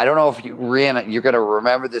I don't know if you're going to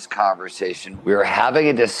remember this conversation. We were having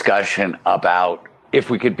a discussion about if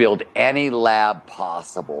we could build any lab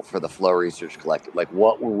possible for the Flow Research Collective, like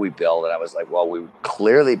what would we build? And I was like, well, we would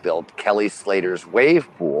clearly build Kelly Slater's wave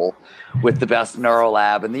pool with the best neural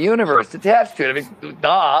lab in the universe attached to it. I mean,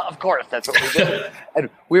 duh, of course, that's what we did. And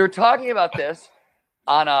we were talking about this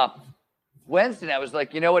on a Wednesday. And I was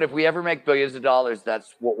like, you know what, if we ever make billions of dollars,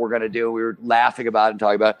 that's what we're going to do. We were laughing about it and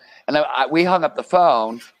talking about it. And then we hung up the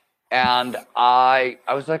phone, and I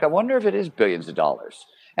was like, I wonder if it is billions of dollars.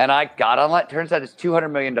 And I got online. Turns out it's $200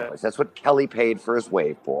 million. That's what Kelly paid for his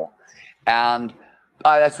wave pool. And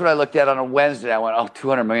that's what I looked at on a Wednesday. I went, oh,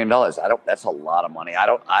 $200 million. That's a lot of money. We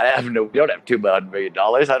don't have $200 million.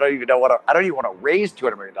 I don't even want to raise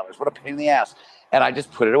 $200 million. What a pain in the ass. And I just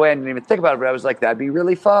put it away and didn't even think about it. But I was like, that'd be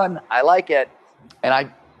really fun. I like it. And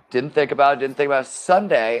I didn't think about it.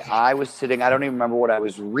 Sunday, I was sitting, I don't even remember what I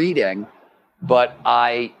was reading, but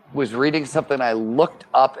I was reading something. I looked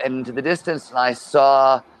up into the distance, and I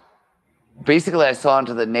saw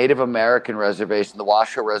into the Native American reservation, the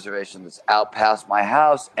Washoe Reservation that's out past my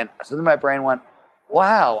house. And so then my brain went,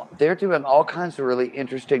 wow, they're doing all kinds of really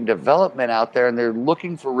interesting development out there, and they're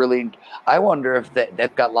looking for I wonder if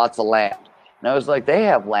they've got lots of land. And I was like, they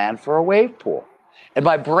have land for a wave pool. And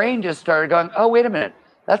my brain just started going, oh, wait a minute,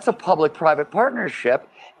 that's a public-private partnership.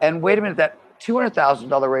 And wait a minute, that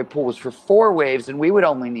 $200,000 wave pool was for 4 waves, and we would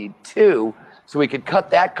only need 2, so we could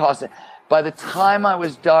cut that cost. By the time I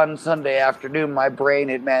was done Sunday afternoon, my brain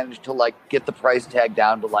had managed to get the price tag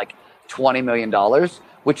down to $20 million,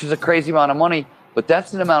 which is a crazy amount of money, but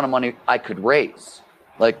that's an amount of money I could raise.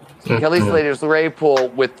 Kelly Slater's wave pool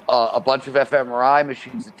with a bunch of fMRI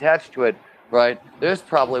machines attached to it, right? There's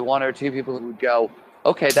probably 1 or 2 people who would go,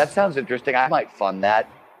 okay, that sounds interesting. I might fund that,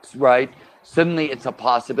 right? Suddenly it's a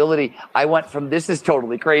possibility. I went from this is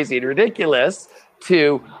totally crazy and ridiculous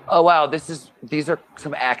to, oh, wow, these are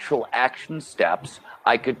some actual action steps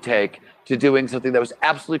I could take to doing something that was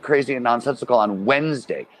absolutely crazy and nonsensical on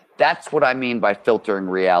Wednesday. That's what I mean by filtering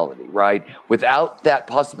reality, right? Without that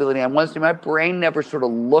possibility on Wednesday, my brain never sort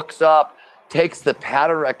of looks up, takes the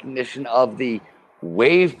pattern recognition of the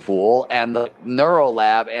wave pool and the neural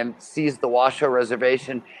lab and sees the Washoe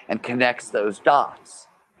Reservation and connects those dots,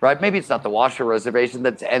 right? Maybe it's not the Washoe Reservation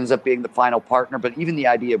that ends up being the final partner, but even the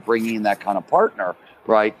idea of bringing in that kind of partner,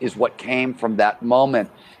 right, is what came from that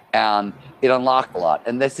moment, and it unlocked a lot.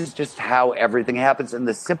 And this is just how everything happens. And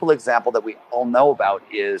the simple example that we all know about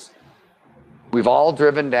is we've all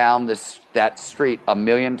driven down that street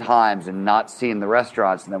 1,000,000 times and not seen the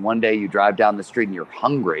restaurants, and then one day you drive down the street and you're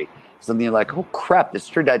hungry. Suddenly you're like, oh crap, the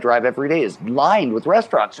street I drive every day is lined with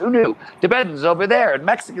restaurants. Who knew? Tibetans over there and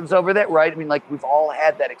Mexicans over there, right? I mean, we've all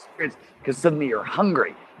had that experience because suddenly you're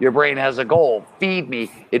hungry. Your brain has a goal. Feed me.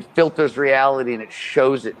 It filters reality and it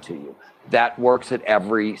shows it to you. That works at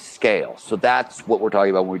every scale. So that's what we're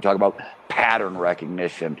talking about when we talk about pattern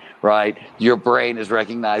recognition, right? Your brain is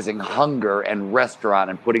recognizing hunger and restaurant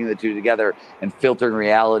and putting the two together and filtering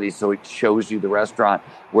reality so it shows you the restaurant,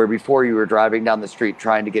 where before you were driving down the street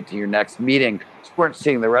trying to get to your next meeting, you weren't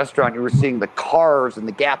seeing the restaurant, you were seeing the cars and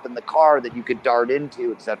the gap in the car that you could dart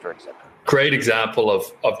into, et cetera, et cetera. Great example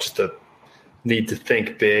of just a need to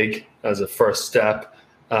think big as a first step.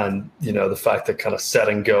 And, the fact that kind of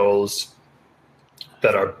setting goals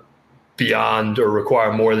that are beyond or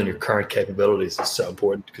require more than your current capabilities is so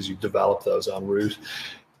important because you develop those en route.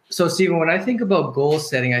 So, Stephen, when I think about goal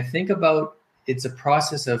setting, I think about it's a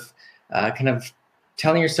process of kind of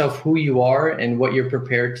telling yourself who you are and what you're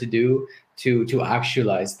prepared to do to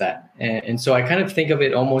actualize that. And so I kind of think of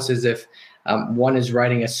it almost as if one is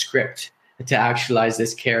writing a script to actualize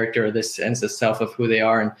this character, this sense of self of who they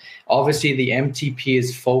are. And obviously the MTP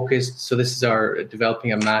is focused. So this is our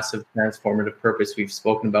developing a massive transformative purpose we've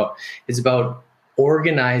spoken about. It's about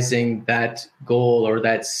organizing that goal or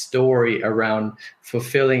that story around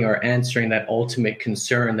fulfilling or answering that ultimate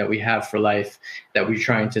concern that we have for life that we're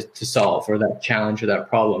trying to solve, or that challenge or that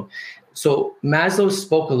problem. So Maslow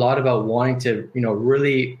spoke a lot about wanting to,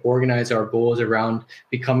 really organize our goals around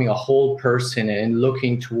becoming a whole person and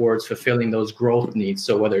looking towards fulfilling those growth needs.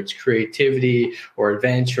 So whether it's creativity or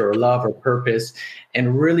adventure or love or purpose,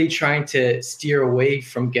 and really trying to steer away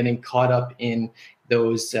from getting caught up in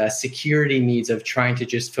those security needs of trying to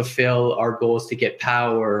just fulfill our goals to get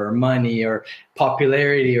power or money or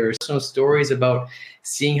popularity, or some stories about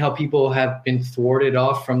seeing how people have been thwarted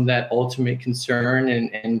off from that ultimate concern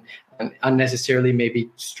and unnecessarily maybe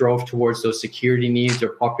strove towards those security needs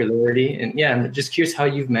or popularity. And yeah, I'm just curious how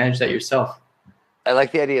you've managed that yourself. I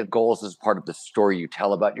like the idea of goals as part of the story you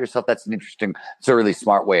tell about yourself. It's a really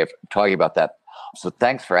smart way of talking about that. So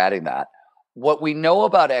thanks for adding that. what we know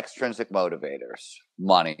about extrinsic motivators,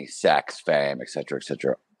 money, sex, fame, et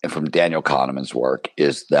cetera, and from Daniel Kahneman's work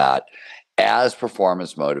is that as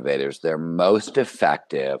performance motivators, they're most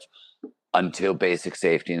effective until basic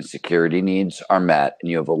safety and security needs are met and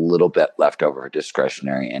you have a little bit left over for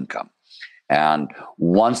discretionary income. And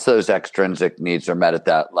once those extrinsic needs are met at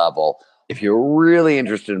that level, if you're really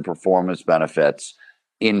interested in performance benefits,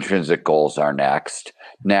 intrinsic goals are next.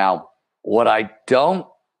 Now, what I don't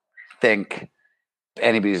think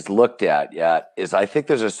anybody's looked at yet is I think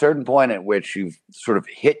there's a certain point at which you've sort of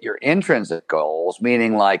hit your intrinsic goals,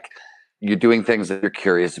 meaning like you're doing things that you're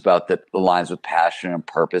curious about that aligns with passion and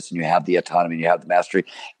purpose, and you have the autonomy and you have the mastery.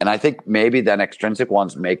 And I think maybe then extrinsic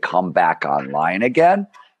ones may come back online again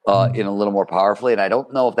in a little more powerfully. And I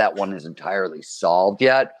don't know if that one is entirely solved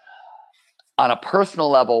yet. On a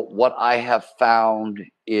personal level, what I have found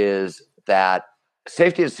is that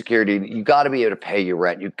safety and security, you got to be able to pay your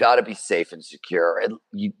rent. You've got to be safe and secure. And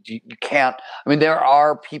you can't, I mean, there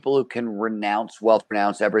are people who can renounce wealth,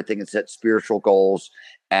 renounce everything and set spiritual goals.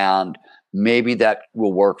 And maybe that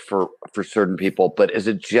will work for certain people. But as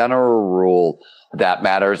a general rule, that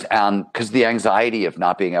matters. And because the anxiety of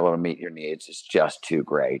not being able to meet your needs is just too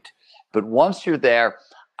great. But once you're there,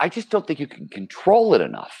 I just don't think you can control it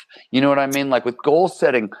enough. You know what I mean? Like with goal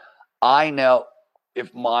setting, I know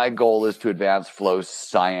if my goal is to advance flow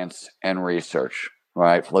science and research,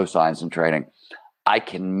 right? Flow science and training, I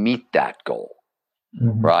can meet that goal,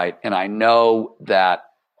 right? And I know that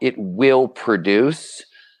it will produce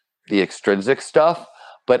the extrinsic stuff,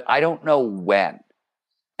 but I don't know when.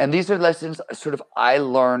 And these are lessons sort of I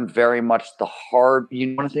learned very much the hard,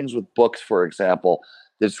 one of the things with books, for example,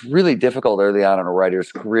 that's really difficult early on in a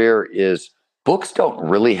writer's career is books don't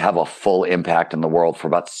really have a full impact in the world for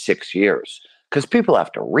about 6 years because people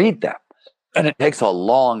have to read them. And it takes a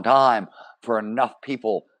long time for enough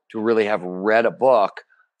people to really have read a book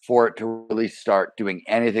for it to really start doing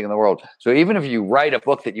anything in the world. So even if you write a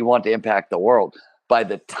book that you want to impact the world, by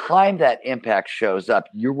the time that impact shows up,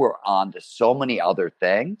 you were on to so many other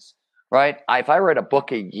things, right? If I write a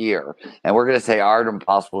book a year and we're going to say Art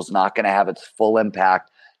Impossible is not going to have its full impact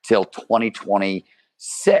till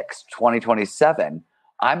 2026, 2027,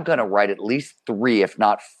 I'm going to write at least 3, if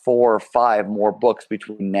not 4 or 5 more books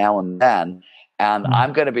between now and then. And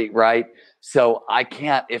I'm going to be right. So I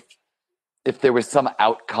can't, if there was some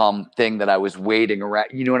outcome thing that I was waiting around,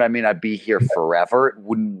 you know what I mean? I'd be here forever. It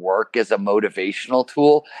wouldn't work as a motivational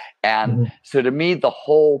tool. And so to me, the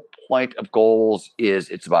whole point of goals is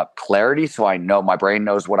it's about clarity. So I know my brain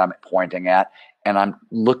knows what I'm pointing at, and I'm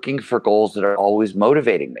looking for goals that are always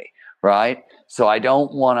motivating me, right? So I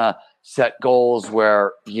don't want to set goals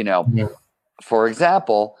where, for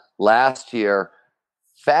example, last year,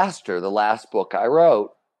 Faster, the last book I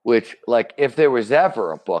wrote, which, like, if there was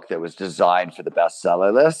ever a book that was designed for the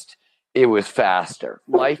bestseller list, it was Faster.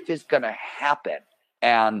 Life is going to happen.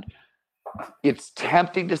 And it's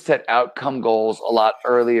tempting to set outcome goals a lot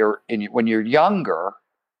earlier when you're younger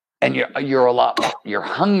and you're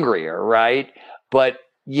hungrier, right? But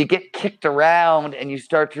you get kicked around and you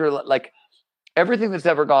start to, like, everything that's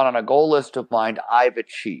ever gone on a goal list of mine, I've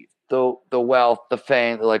achieved. The wealth, the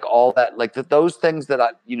fame, like all that, like those things that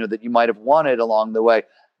that you might have wanted along the way,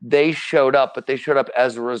 they showed up, but they showed up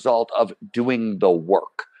as a result of doing the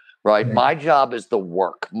work, right? My job is the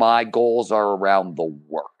work. My goals are around the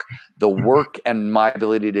work. The work and my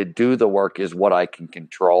ability to do the work is what I can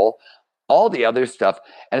control. All the other stuff,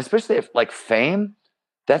 and especially if like fame,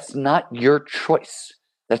 that's not your choice.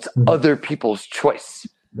 That's other people's choice.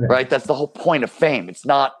 Right? That's the whole point of fame. It's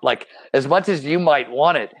not like, as much as you might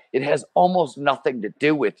want it, it has almost nothing to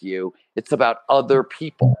do with you. It's about other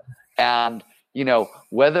people. And,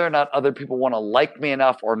 whether or not other people want to like me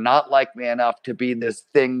enough or not like me enough to be this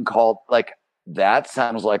thing called, like, that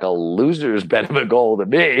sounds like a loser's bit of a goal to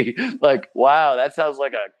me. Like, wow, that sounds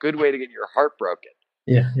like a good way to get your heart broken.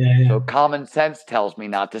 Yeah. So common sense tells me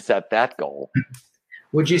not to set that goal.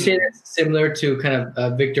 Would you say that's similar to kind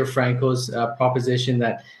of Viktor Frankl's proposition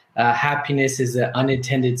that happiness is an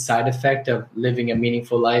unintended side effect of living a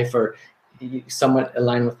meaningful life, or somewhat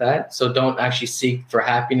aligned with that? So don't actually seek for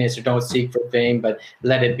happiness or don't seek for fame, but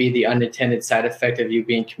let it be the unintended side effect of you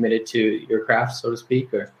being committed to your craft, so to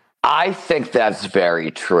speak? Or I think that's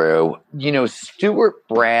very true. Stuart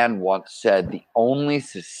Brand once said the only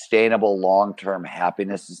sustainable long-term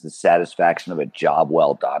happiness is the satisfaction of a job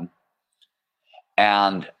well done.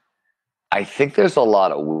 And I think there's a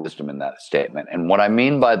lot of wisdom in that statement. And what I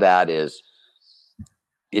mean by that is,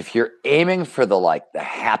 if you're aiming for the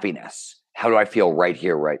happiness, how do I feel right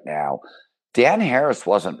here, right now? Dan Harris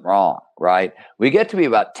wasn't wrong, right? We get to be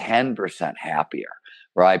about 10% happier,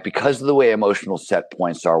 right? Because of the way emotional set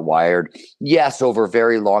points are wired, yes, over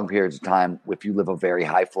very long periods of time, if you live a very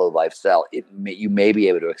high flow lifestyle, you may be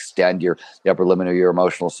able to extend the upper limit of your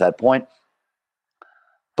emotional set point.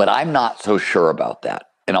 But I'm not so sure about that,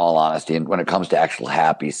 in all honesty, and when it comes to actual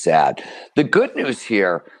happy, sad. The good news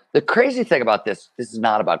here, the crazy thing about this is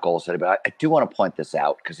not about goal setting, but I do want to point this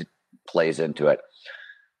out because it plays into it.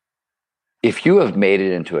 If you have made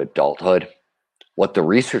it into adulthood, what the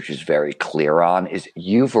research is very clear on is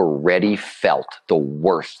you've already felt the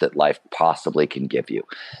worst that life possibly can give you.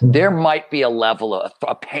 There might be a level of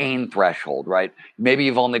a pain threshold, right? Maybe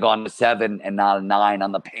you've only gone to 7 and not a 9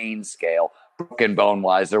 on the pain scale, broken bone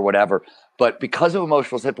wise or whatever. But because of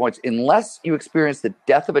emotional set points, unless you experience the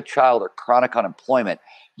death of a child or chronic unemployment,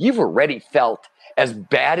 you've already felt as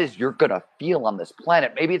bad as you're going to feel on this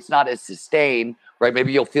planet. Maybe it's not as sustained, right?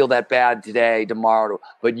 Maybe you'll feel that bad today, tomorrow,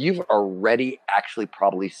 but you've already actually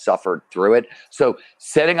probably suffered through it. So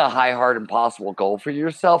setting a high, hard, impossible goal for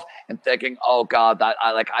yourself and thinking, oh God,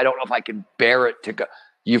 I don't know if I can bear it to go.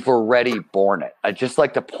 You've already borne it. I just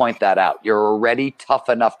like to point that out. You're already tough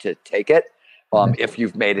enough to take it. If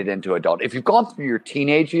you've made it into adult. If you've gone through your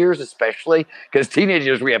teenage years, especially, because teenage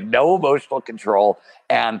years, we have no emotional control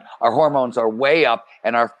and our hormones are way up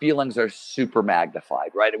and our feelings are super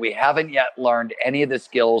magnified, right? We haven't yet learned any of the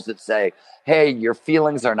skills that say, hey, your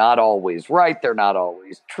feelings are not always right. They're not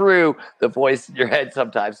always true. The voice in your head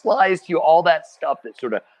sometimes lies to you. All that stuff that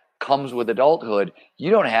sort of comes with adulthood, you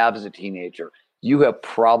don't have as a teenager. You have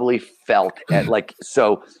probably felt it.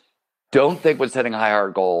 So don't think when setting high,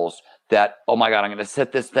 hard goals that, oh my God, I'm going to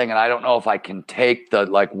set this thing and I don't know if I can take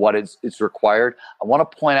what it's required. I want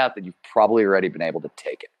to point out that you've probably already been able to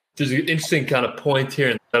take it. There's an interesting kind of point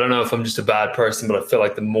here. I don't know if I'm just a bad person, but I feel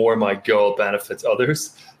like the more my goal benefits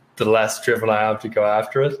others, the less driven I am to go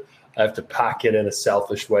after it. I have to pack it in a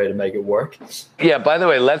selfish way to make it work. Yeah, by the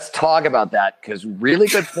way, let's talk about that because really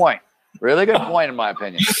good point. Really good point in my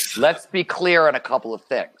opinion. Let's be clear on a couple of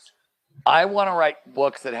things. I want to write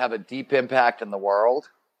books that have a deep impact in the world.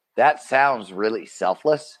 That sounds really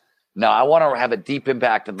selfless. No, I want to have a deep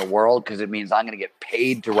impact in the world because it means I'm going to get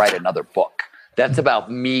paid to write another book. That's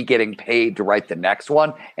about me getting paid to write the next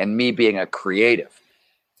one and me being a creative.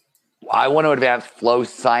 I want to advance flow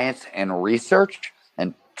science and research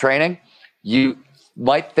and training. You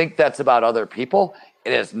might think that's about other people.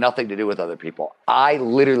 It has nothing to do with other people. I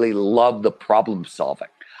literally love the problem solving.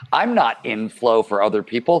 I'm not in flow for other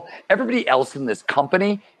people. Everybody else in this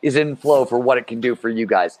company is in flow for what it can do for you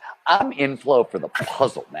guys. I'm in flow for the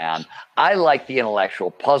puzzle, man. I like the intellectual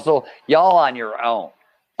puzzle. Y'all on your own.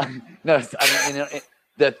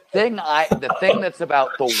 The thing that's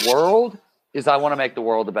about the world is I want to make the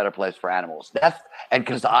world a better place for animals. And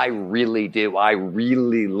because I really do. I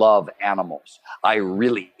really love animals. I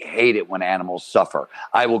really hate it when animals suffer.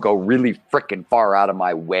 I will go really freaking far out of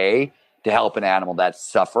my way to help an animal that's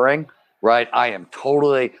suffering, right? I am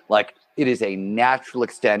totally it is a natural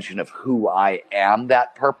extension of who I am,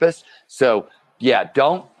 that purpose. So yeah,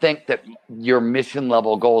 don't think that your mission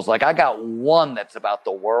level goals, I got one that's about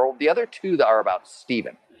the world. The other two that are about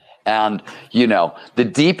Stephen. And, the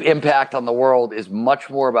deep impact on the world is much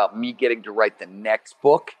more about me getting to write the next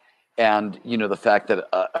book. And, the fact that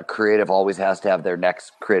a creative always has to have their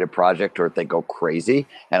next creative project or they go crazy.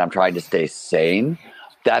 And I'm trying to stay sane.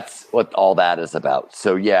 That's what all that is about.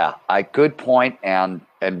 So yeah, good point and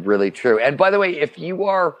really true. And by the way, if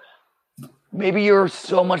maybe you're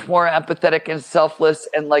so much more empathetic and selfless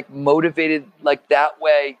and motivated that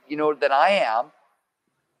way, than I am,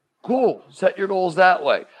 cool. Set your goals that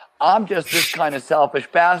way. I'm just this kind of selfish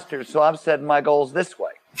bastard, so I'm setting my goals this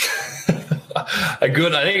way. I think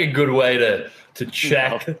a good way to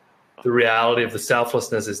check the reality of the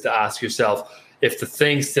selflessness is to ask yourself, if the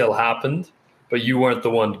thing still happened, but you weren't the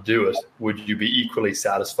one to do it, would you be equally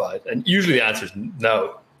satisfied? And usually the answer is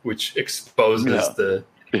no, which exposes the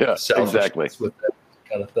selfishness with that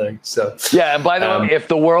kind of thing. So yeah, and by the way, if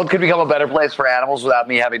the world could become a better place for animals without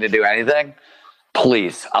me having to do anything,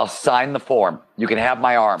 please, I'll sign the form. You can have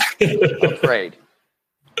my arm. I'm afraid.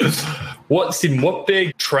 What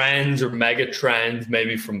big trends or mega trends,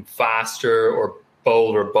 maybe from faster or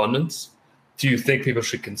bolder abundance, do you think people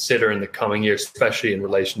should consider in the coming year, especially in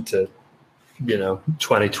relation to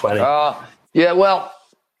 2020? Yeah, well,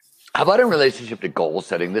 how about in relationship to goal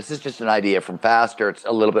setting? This is just an idea from Faster. It's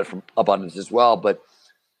a little bit from Abundance as well, but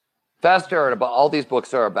Faster and all these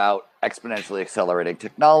books are about exponentially accelerating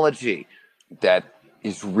technology that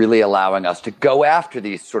is really allowing us to go after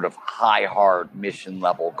these sort of high, hard mission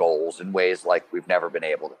level goals in ways like we've never been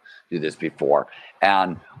able to do this before.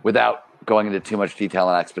 And without going into too much detail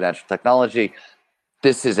on exponential technology,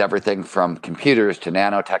 this is everything from computers to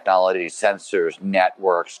nanotechnology, sensors,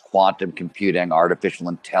 networks, quantum computing, artificial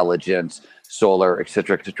intelligence, solar, et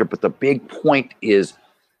cetera, et cetera. But the big point is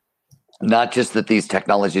not just that these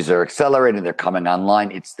technologies are accelerating, they're coming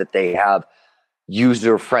online, it's that they have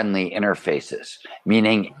user-friendly interfaces,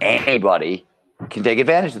 meaning anybody can take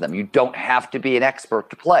advantage of them. You don't have to be an expert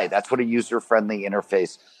to play. That's what a user-friendly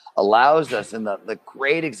interface allows us. And the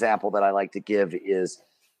great example that I like to give is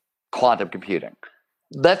quantum computing.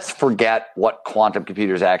 Let's forget what quantum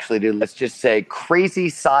computers actually do. Let's just say crazy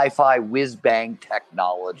sci-fi whiz-bang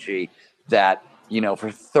technology that,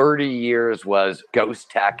 for 30 years was ghost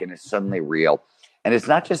tech and is suddenly real. And it's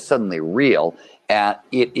not just suddenly real. And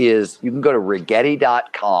it is, you can go to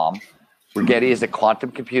Rigetti.com. Rigetti is a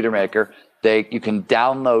quantum computer maker. You can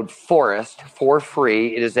download Forest for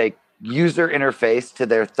free. It is a user interface to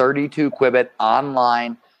their 32-qubit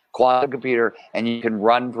online quantum computer, and you can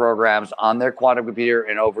run programs on their quantum computer,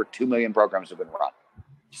 and over 2 million programs have been run.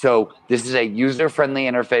 So this is a user-friendly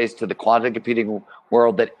interface to the quantum computing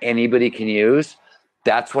world that anybody can use.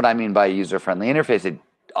 That's what I mean by a user-friendly interface. It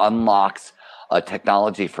unlocks a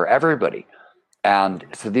technology for everybody. And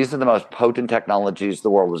so these are the most potent technologies the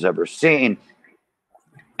world has ever seen.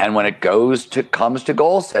 And when it comes to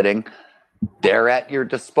goal setting, they're at your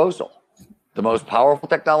disposal. The most powerful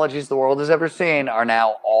technologies the world has ever seen are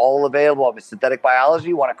now all available. If it's synthetic biology,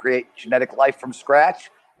 you want to create genetic life from scratch,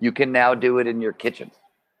 you can now do it in your kitchen.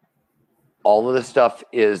 All of this stuff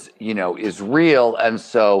is real. And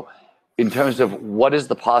so in terms of what is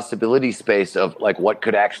the possibility space of like what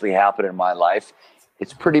could actually happen in my life,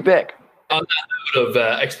 it's pretty big. On that note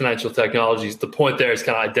of exponential technologies, the point there is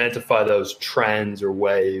kind of identify those trends or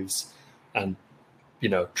waves and,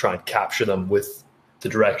 try and capture them with the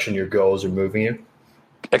direction your goals are moving in.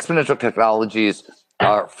 Exponential technologies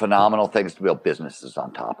are phenomenal things to build businesses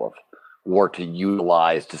on top of or to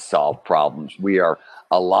utilize to solve problems.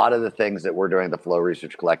 A lot of the things that we're doing at the Flow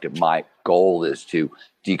Research Collective, my goal is to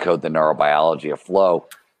decode the neurobiology of flow.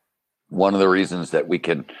 One of the reasons that we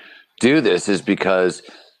can do this is because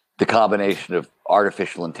the combination of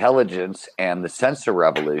artificial intelligence and the sensor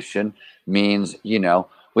revolution means,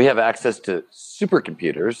 we have access to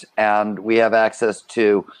supercomputers and we have access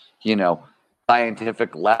to,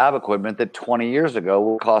 scientific lab equipment that 20 years ago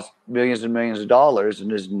would cost millions and millions of dollars and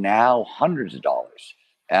is now hundreds of dollars.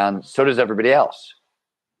 And so does everybody else.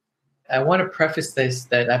 I want to preface this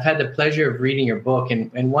that I've had the pleasure of reading your book.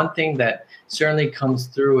 And one thing that certainly comes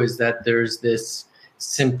through is that there's this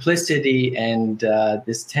simplicity and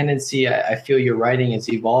this tendency I feel your writing is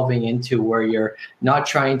evolving into where you're not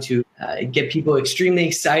trying to get people extremely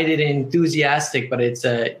excited and enthusiastic, but it's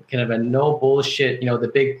a kind of a no bullshit.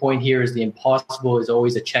 The big point here is the impossible is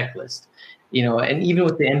always a checklist, and even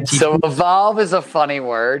with the MTP. So evolve is a funny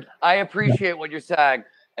word. I appreciate what you're saying.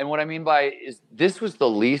 And what I mean by is this was the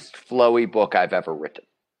least flowy book I've ever written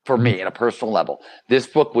for me at a personal level. This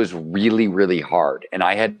book was really, really hard. And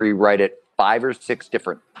I had to rewrite it 5 or 6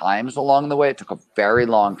 different times along the way. It took a very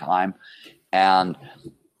long time. And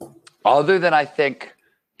other than I think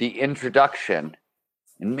the introduction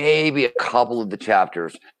and maybe a couple of the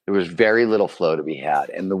chapters, there was very little flow to be had.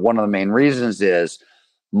 And one of the main reasons is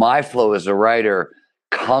my flow as a writer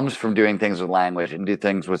comes from doing things with language and do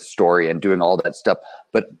things with story and doing all that stuff.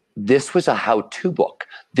 But this was a how-to book.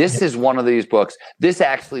 This is one of these books. This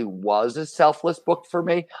actually was a selfless book for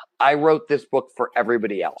me. I wrote this book for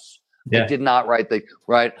everybody else. I did not write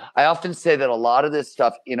right. I often say that a lot of this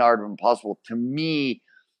stuff in Art of Impossible, to me,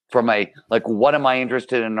 from what am I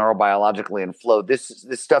interested in neurobiologically and flow? This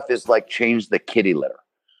stuff is like change the kitty litter,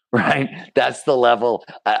 right? That's the level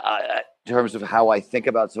in terms of how I think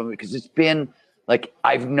about something, because it's been like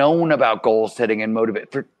I've known about goal setting and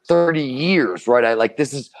motivate for 30 years, right?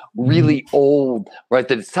 This is really old, right?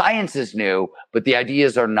 The science is new, but the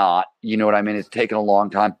ideas are not. You know what I mean? It's taken a long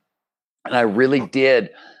time, and I really did.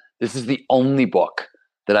 This is the only book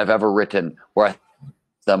that I've ever written where I think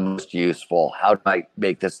it's the most useful. How do I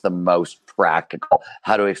make this the most practical?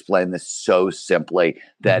 How to explain this so simply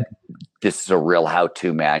that this is a real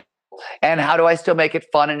how-to manual? And how do I still make it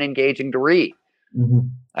fun and engaging to read? Mm-hmm.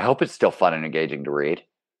 I hope it's still fun and engaging to read.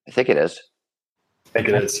 I think it is. I think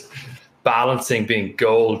it is. Balancing being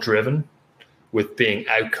goal-driven with being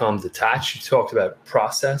outcome detached. You talked about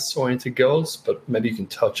process-oriented goals, but maybe you can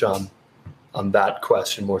touch on that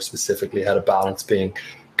question more specifically, how to balance being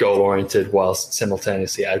goal-oriented whilst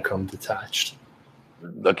simultaneously outcome detached.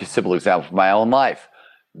 Look, a simple example from my own life.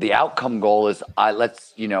 The outcome goal is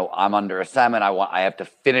I'm under assignment. I have to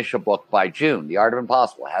finish a book by June. The Art of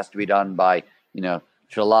Impossible has to be done by,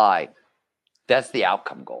 July. That's the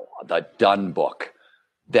outcome goal, the done book.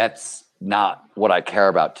 That's not what I care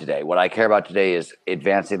about today. What I care about today is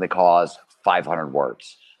advancing the cause 500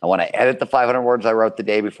 words. I want to edit the 500 words I wrote the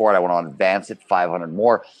day before, and I want to advance it 500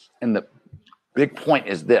 more. And the big point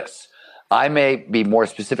is this. I may be more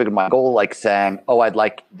specific in my goal, like saying, oh, I'd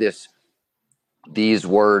like these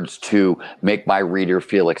words to make my reader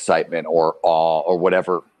feel excitement or awe or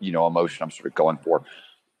whatever, emotion I'm sort of going for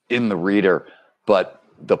in the reader. But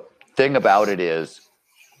the thing about it is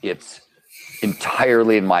it's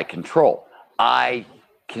entirely in my control. I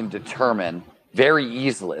can determine very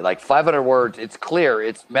easily, like 500 words, it's clear,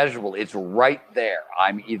 it's measurable, it's right there.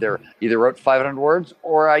 I'm either wrote 500 words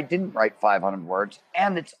or I didn't write 500 words.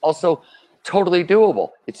 And it's also totally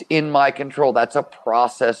doable. It's in my control. That's a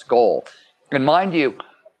process goal. And mind you,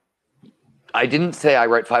 I didn't say I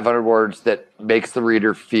write 500 words that makes the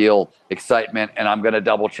reader feel excitement, and I'm going to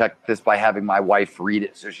double check this by having my wife read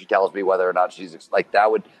it so she tells me whether or not she's like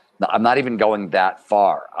that would. I'm not even going that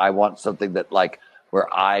far. I want something that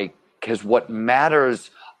because what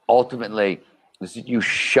matters ultimately is that you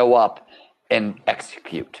show up and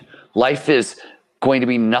execute. Life is going to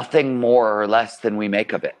be nothing more or less than we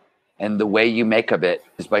make of it. And the way you make of it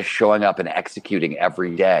is by showing up and executing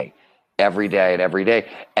every day.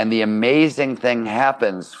 And the amazing thing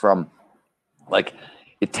happens from,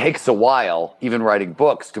 it takes a while, even writing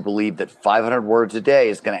books, to believe that 500 words a day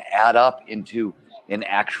is going to add up into an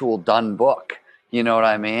actual done book. You know what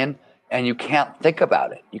I mean? And you can't think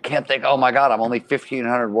about it. You can't think, oh my God, I'm only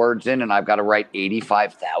 1,500 words in and I've got to write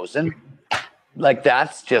 85,000.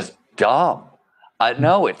 That's just dumb.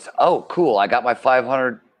 No, it's, oh, cool. I got my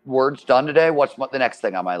 500 words done today. What's the next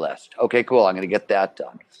thing on my list? Okay, cool. I'm going to get that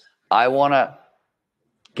done. I want to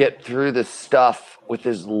get through this stuff with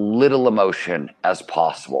as little emotion as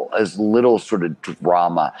possible, as little sort of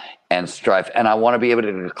drama and strife. And I want to be able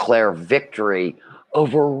to declare victory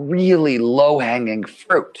over really low-hanging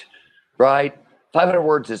fruit, right? 500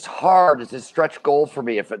 words is hard. It's a stretch goal for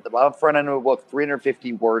me. If at the front end of a book,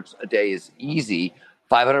 350 words a day is easy.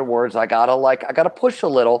 500 words, I gotta push a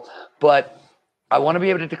little, but I want to be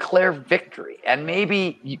able to declare victory. And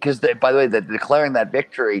maybe, by the way, declaring that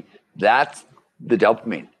victory, that's the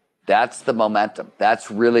dopamine. That's the momentum. That's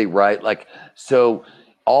really right. So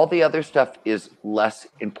all the other stuff is less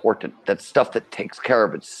important. That's stuff that takes care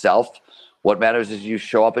of itself. What matters is you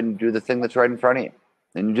show up and you do the thing that's right in front of you.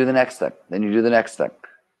 Then you do the next thing. Then you do the next thing.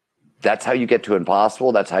 That's how you get to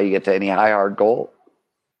impossible. That's how you get to any high, hard goal.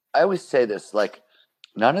 I always say this,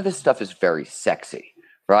 none of this stuff is very sexy,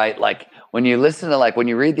 right? When you listen to, when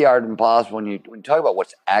you read The Art of Impossible, when you talk about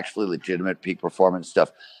what's actually legitimate peak performance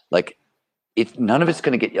stuff, none of it's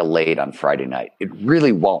going to get you laid on Friday night. It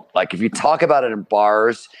really won't. If you talk about it in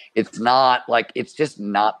bars, it's not it's just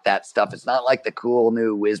not that stuff. It's not like the cool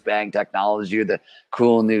new whiz bang technology or the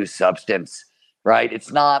cool new substance, right?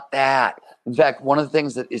 It's not that. In fact, one of the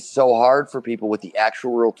things that is so hard for people with the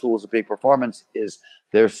actual real tools of peak performance is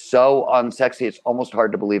they're so unsexy. It's almost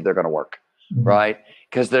hard to believe they're going to work, right?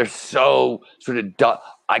 Because they're so sort of dumb.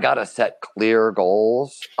 I got to set clear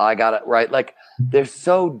goals. I got to, right? They're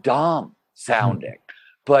so dumb sounding,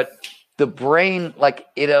 but the brain,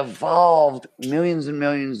 it evolved millions and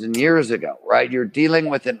millions of years ago, right? You're dealing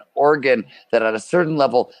with an organ that at a certain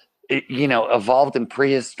level, evolved in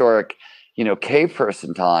prehistoric, cave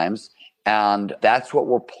person times. And that's what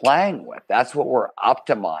we're playing with. That's what we're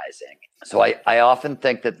optimizing. So I often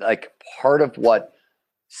think that part of what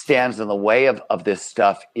stands in the way of this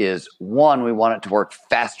stuff is, one, we want it to work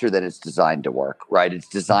faster than it's designed to work, right? It's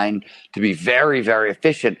designed to be very, very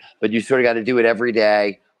efficient, but you sort of got to do it every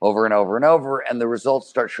day over and over and over. And the results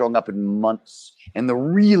start showing up in months. And the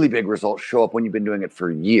really big results show up when you've been doing it for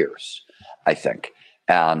years, I think.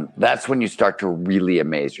 And that's when you start to really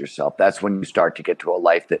amaze yourself. That's when you start to get to a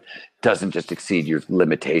life that doesn't just exceed your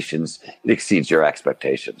limitations, it exceeds your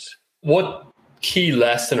expectations. What key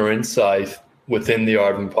lesson or insight within the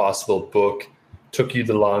Art of Impossible book took you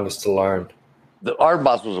the longest to learn? The Art of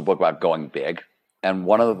Impossible is a book about going big. And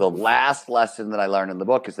one of the last lessons that I learned in the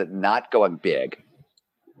book is that not going big,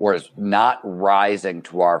 or is not rising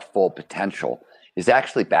to our full potential, is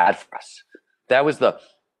actually bad for us. That was the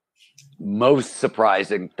most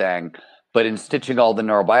surprising thing. But in stitching all the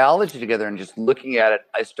neurobiology together and just looking at it,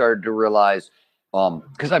 I started to realize,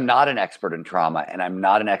 because I'm not an expert in trauma and I'm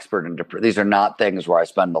not an expert in depression. These are not things where I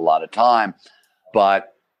spend a lot of time.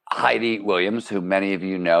 But Heidi Williams, who many of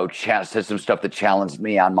you know, said some stuff that challenged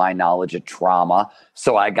me on my knowledge of trauma.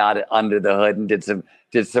 So I got it under the hood and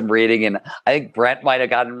did some reading. And I think Brent might have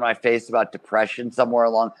gotten in my face about depression somewhere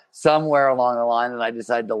along the line. And I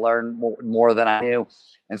decided to learn more than I knew.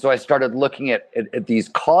 And so I started looking at these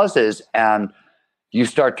causes, and you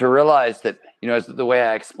start to realize that The way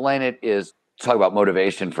I explain it is, talk about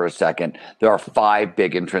motivation for a second. There are 5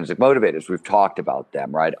 big intrinsic motivators. We've talked about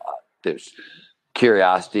them, right? There's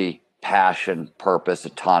curiosity, passion, purpose,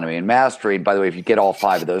 autonomy, and mastery. And by the way, if you get all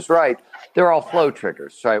 5 of those right, they're all flow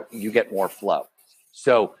triggers, right? You get more flow.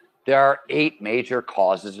 So there are 8 major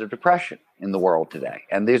causes of depression in the world today.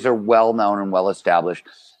 And these are well known and well established.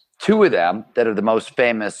 2 of them that are the most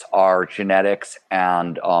famous are genetics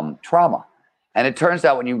and trauma. And it turns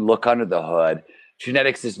out when you look under the hood,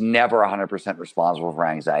 genetics is never 100% responsible for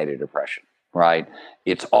anxiety or depression, right?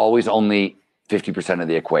 It's always only 50% of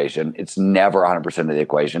the equation. It's never 100% of the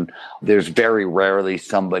equation. There's very rarely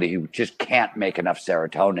somebody who just can't make enough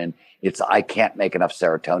serotonin. It's I can't make enough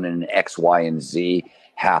serotonin and X, Y, and Z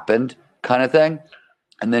happened kind of thing.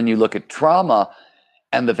 And then you look at trauma,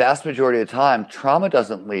 and the vast majority of the time, trauma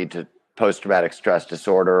doesn't lead to post-traumatic stress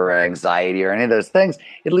disorder or anxiety or any of those things.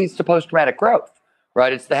 It leads to post-traumatic growth,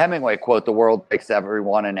 right? It's the Hemingway quote, the world breaks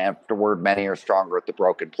everyone and afterward many are stronger at the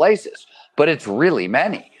broken places. But it's really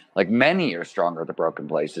many. Like many are stronger at the broken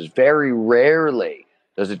places. Very rarely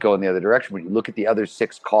does it go in the other direction. When you look at the other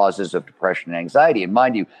 6 causes of depression and anxiety, and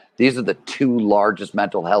mind you, these are the 2 largest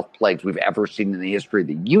mental health plagues we've ever seen in the history of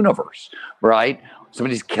the universe, right?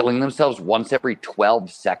 Somebody's killing themselves once every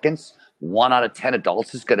 12 seconds. 1 out of 10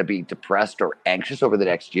 adults is going to be depressed or anxious over the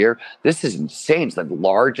next year. This is insane. It's the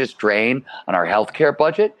largest drain on our healthcare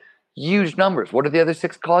budget. Huge numbers. What are the other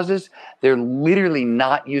 6 causes? They're literally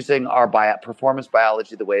not using our performance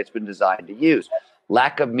biology the way it's been designed to use.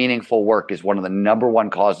 Lack of meaningful work is one of the number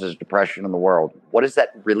 1 causes of depression in the world. What does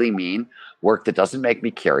that really mean? Work that doesn't make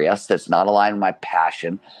me curious, that's not aligned with my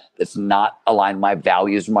passion, that's not aligned with my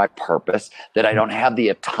values, my purpose, that I don't have the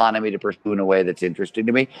autonomy to pursue in a way that's interesting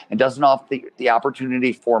to me, and doesn't offer the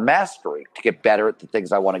opportunity for mastery to get better at the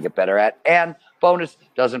things I want to get better at, and bonus,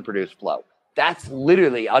 doesn't produce flow. That's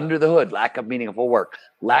literally under the hood, lack of meaningful work.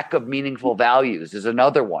 Lack of meaningful values is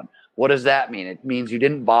another one. What does that mean? It means you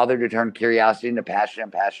didn't bother to turn curiosity into passion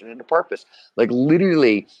and passion into purpose. Like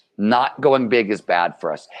literally not going big is bad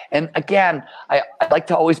for us. And again, I like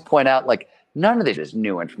to always point out, like, none of this is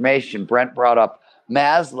new information. Brent brought up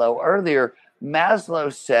Maslow earlier.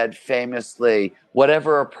 Maslow said famously,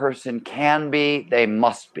 whatever a person can be, they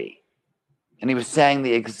must be. And he was saying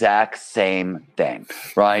the exact same thing,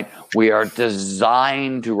 right? We are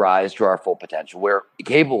designed to rise to our full potential. We're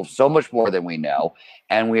capable of so much more than we know,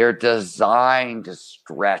 and we are designed to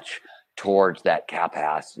stretch towards that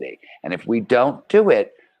capacity. And if we don't do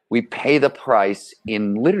it, we pay the price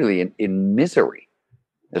in misery,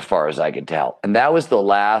 as far as I could tell. And that was the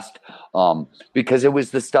last, because it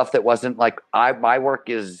was the stuff that wasn't like, my work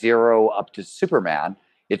is 0 up to Superman.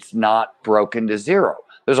 It's not broken to 0.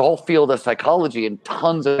 There's a whole field of psychology and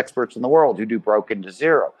tons of experts in the world who do broken to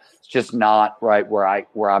 0. It's just not right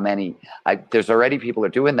where I'm any. There's already people who are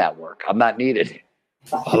doing that work. I'm not needed.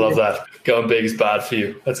 I love that. Going big is bad for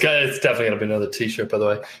you. It's definitely going to be another T-shirt, by the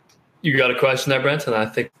way. You got a question there, Brent? And I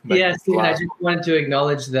think Stephen, I just wanted to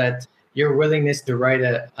acknowledge that your willingness to write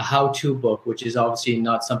a how-to book, which is obviously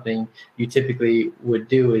not something you typically would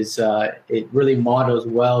do, is it really models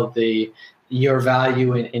well your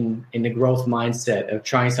value in the growth mindset of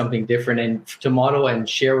trying something different, and to model and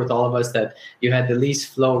share with all of us that you had the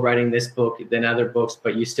least flow writing this book than other books,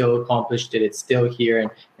 but you still accomplished it. It's still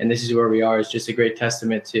here, and this is where we are. It's just a great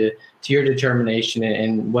testament to your determination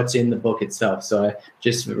and what's in the book itself. So I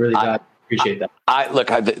just really appreciate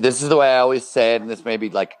that. This is the way I always say it, and this may be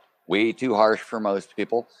like way too harsh for most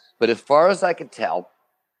people, but as far as I can tell,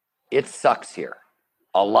 it sucks here.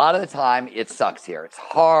 A lot of the time, it sucks here. It's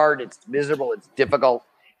hard. It's miserable. It's difficult.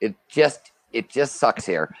 It just sucks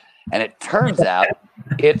here. And it turns out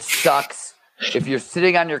it sucks if you're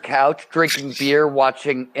sitting on your couch drinking beer,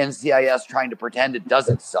 watching NCIS, trying to pretend it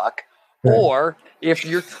doesn't suck, or if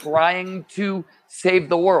you're trying to save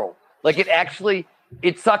the world. Like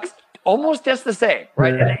it sucks almost just the same,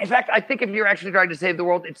 right? And in fact, I think if you're actually trying to save the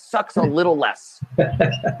world, it sucks a little less,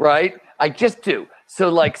 right? I just do. So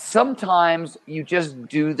like sometimes you just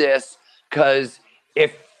do this because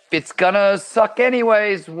if it's gonna suck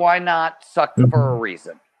anyways, why not suck for a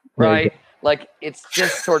reason, right? Like it's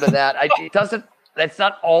just sort of that. That's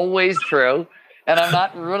not always true. And I'm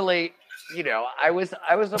not really, I was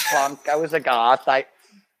a punk, I was a goth.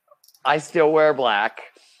 I still wear black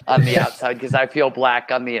on the outside because I feel black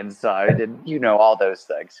on the inside, and all those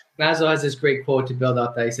things. Maslow has this great quote to build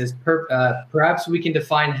out that. He says, perhaps we can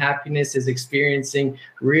define happiness as experiencing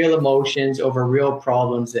real emotions over real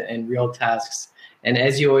problems and real tasks. And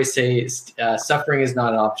as you always say, suffering is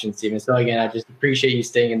not an option, Stephen. So again, I just appreciate you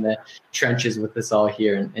staying in the trenches with us all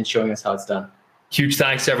here and showing us how it's done. Huge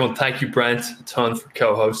thanks to everyone. Thank you, Brent, a ton for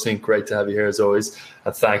co-hosting. Great to have you here as always.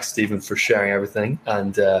 And thanks, Stephen, for sharing everything.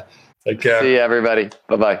 And take care. See you, everybody.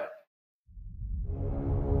 Bye-bye.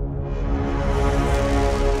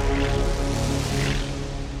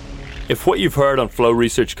 If what you've heard on Flow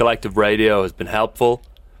Research Collective Radio has been helpful,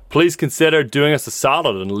 please consider doing us a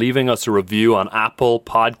solid and leaving us a review on Apple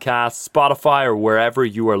Podcasts, Spotify, or wherever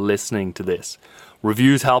you are listening to this.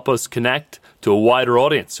 Reviews help us connect to a wider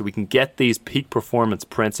audience so we can get these peak performance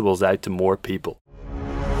principles out to more people.